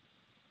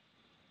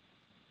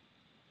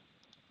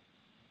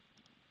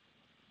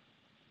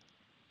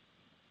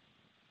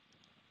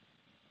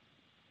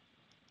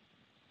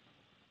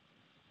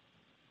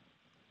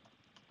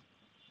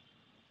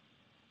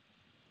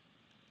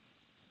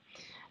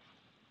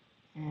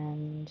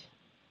 And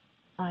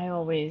I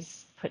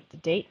always put the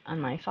date on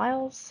my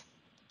files.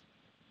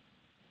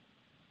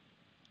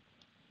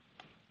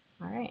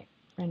 All right,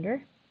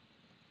 render.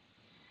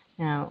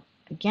 Now,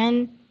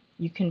 again,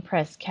 you can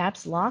press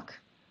caps lock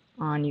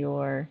on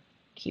your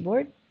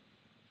keyboard,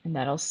 and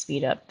that'll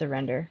speed up the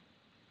render.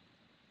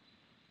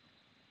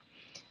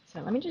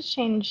 So let me just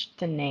change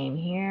the name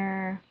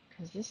here,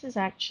 because this is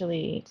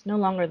actually, it's no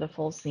longer the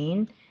full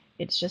scene,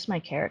 it's just my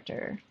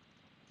character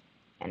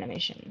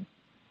animation.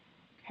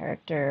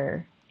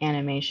 Character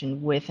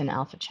animation with an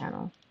alpha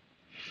channel.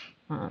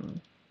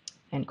 And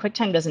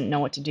QuickTime doesn't know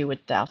what to do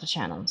with the alpha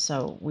channel,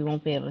 so we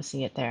won't be able to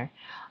see it there.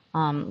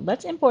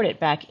 Let's import it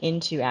back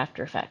into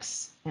After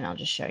Effects, and I'll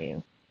just show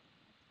you.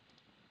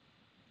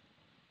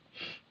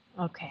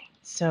 Okay,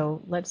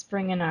 so let's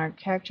bring in our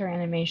character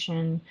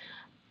animation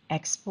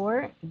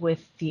export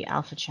with the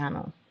alpha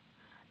channel.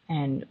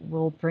 And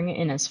we'll bring it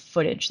in as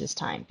footage this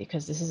time,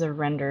 because this is a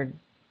rendered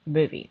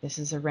movie. This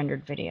is a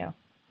rendered video.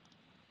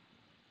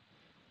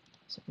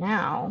 So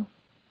now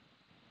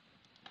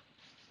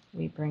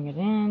we bring it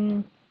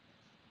in.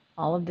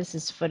 All of this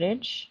is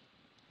footage.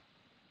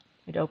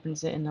 It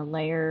opens it in the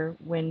layer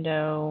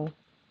window.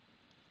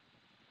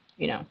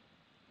 You know,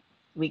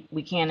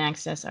 we can't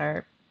access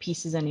our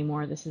pieces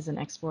anymore. This is an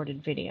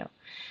exported video.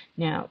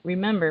 Now,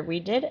 remember,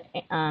 we did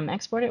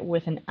export it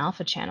with an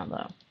alpha channel,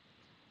 though.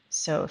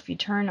 So if you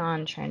turn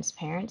on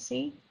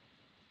transparency,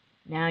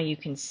 now you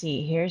can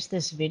see here's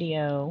this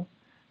video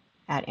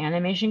at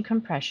animation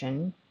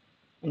compression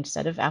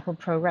instead of Apple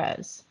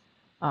ProRes,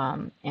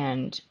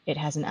 and it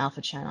has an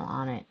alpha channel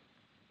on it.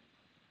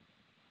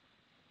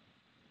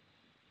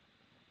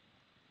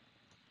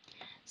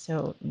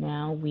 So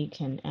now we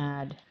can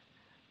add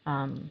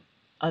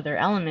other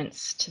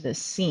elements to this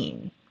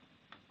scene.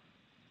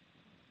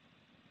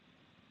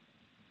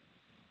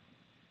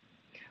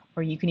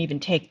 Or you can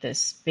even take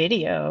this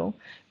video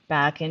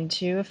back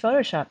into a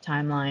Photoshop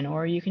timeline,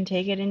 or you can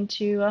take it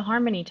into a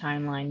Harmony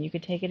timeline. You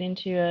could take it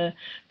into a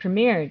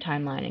Premiere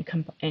timeline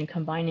and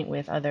combine it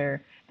with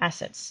other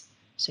assets.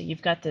 So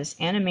you've got this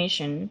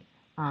animation,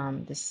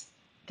 this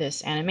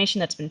animation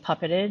that's been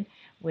puppeted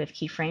with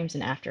keyframes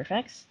in After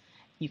Effects.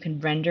 You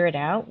can render it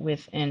out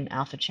with an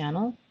alpha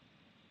channel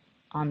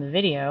on the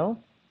video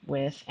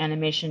with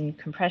animation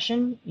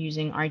compression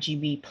using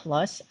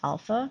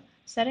RGB+Alpha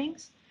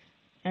settings.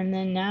 And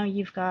then now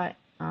you've got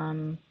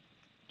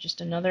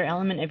just another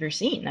element of your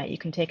scene that you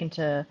can take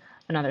into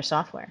another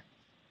software.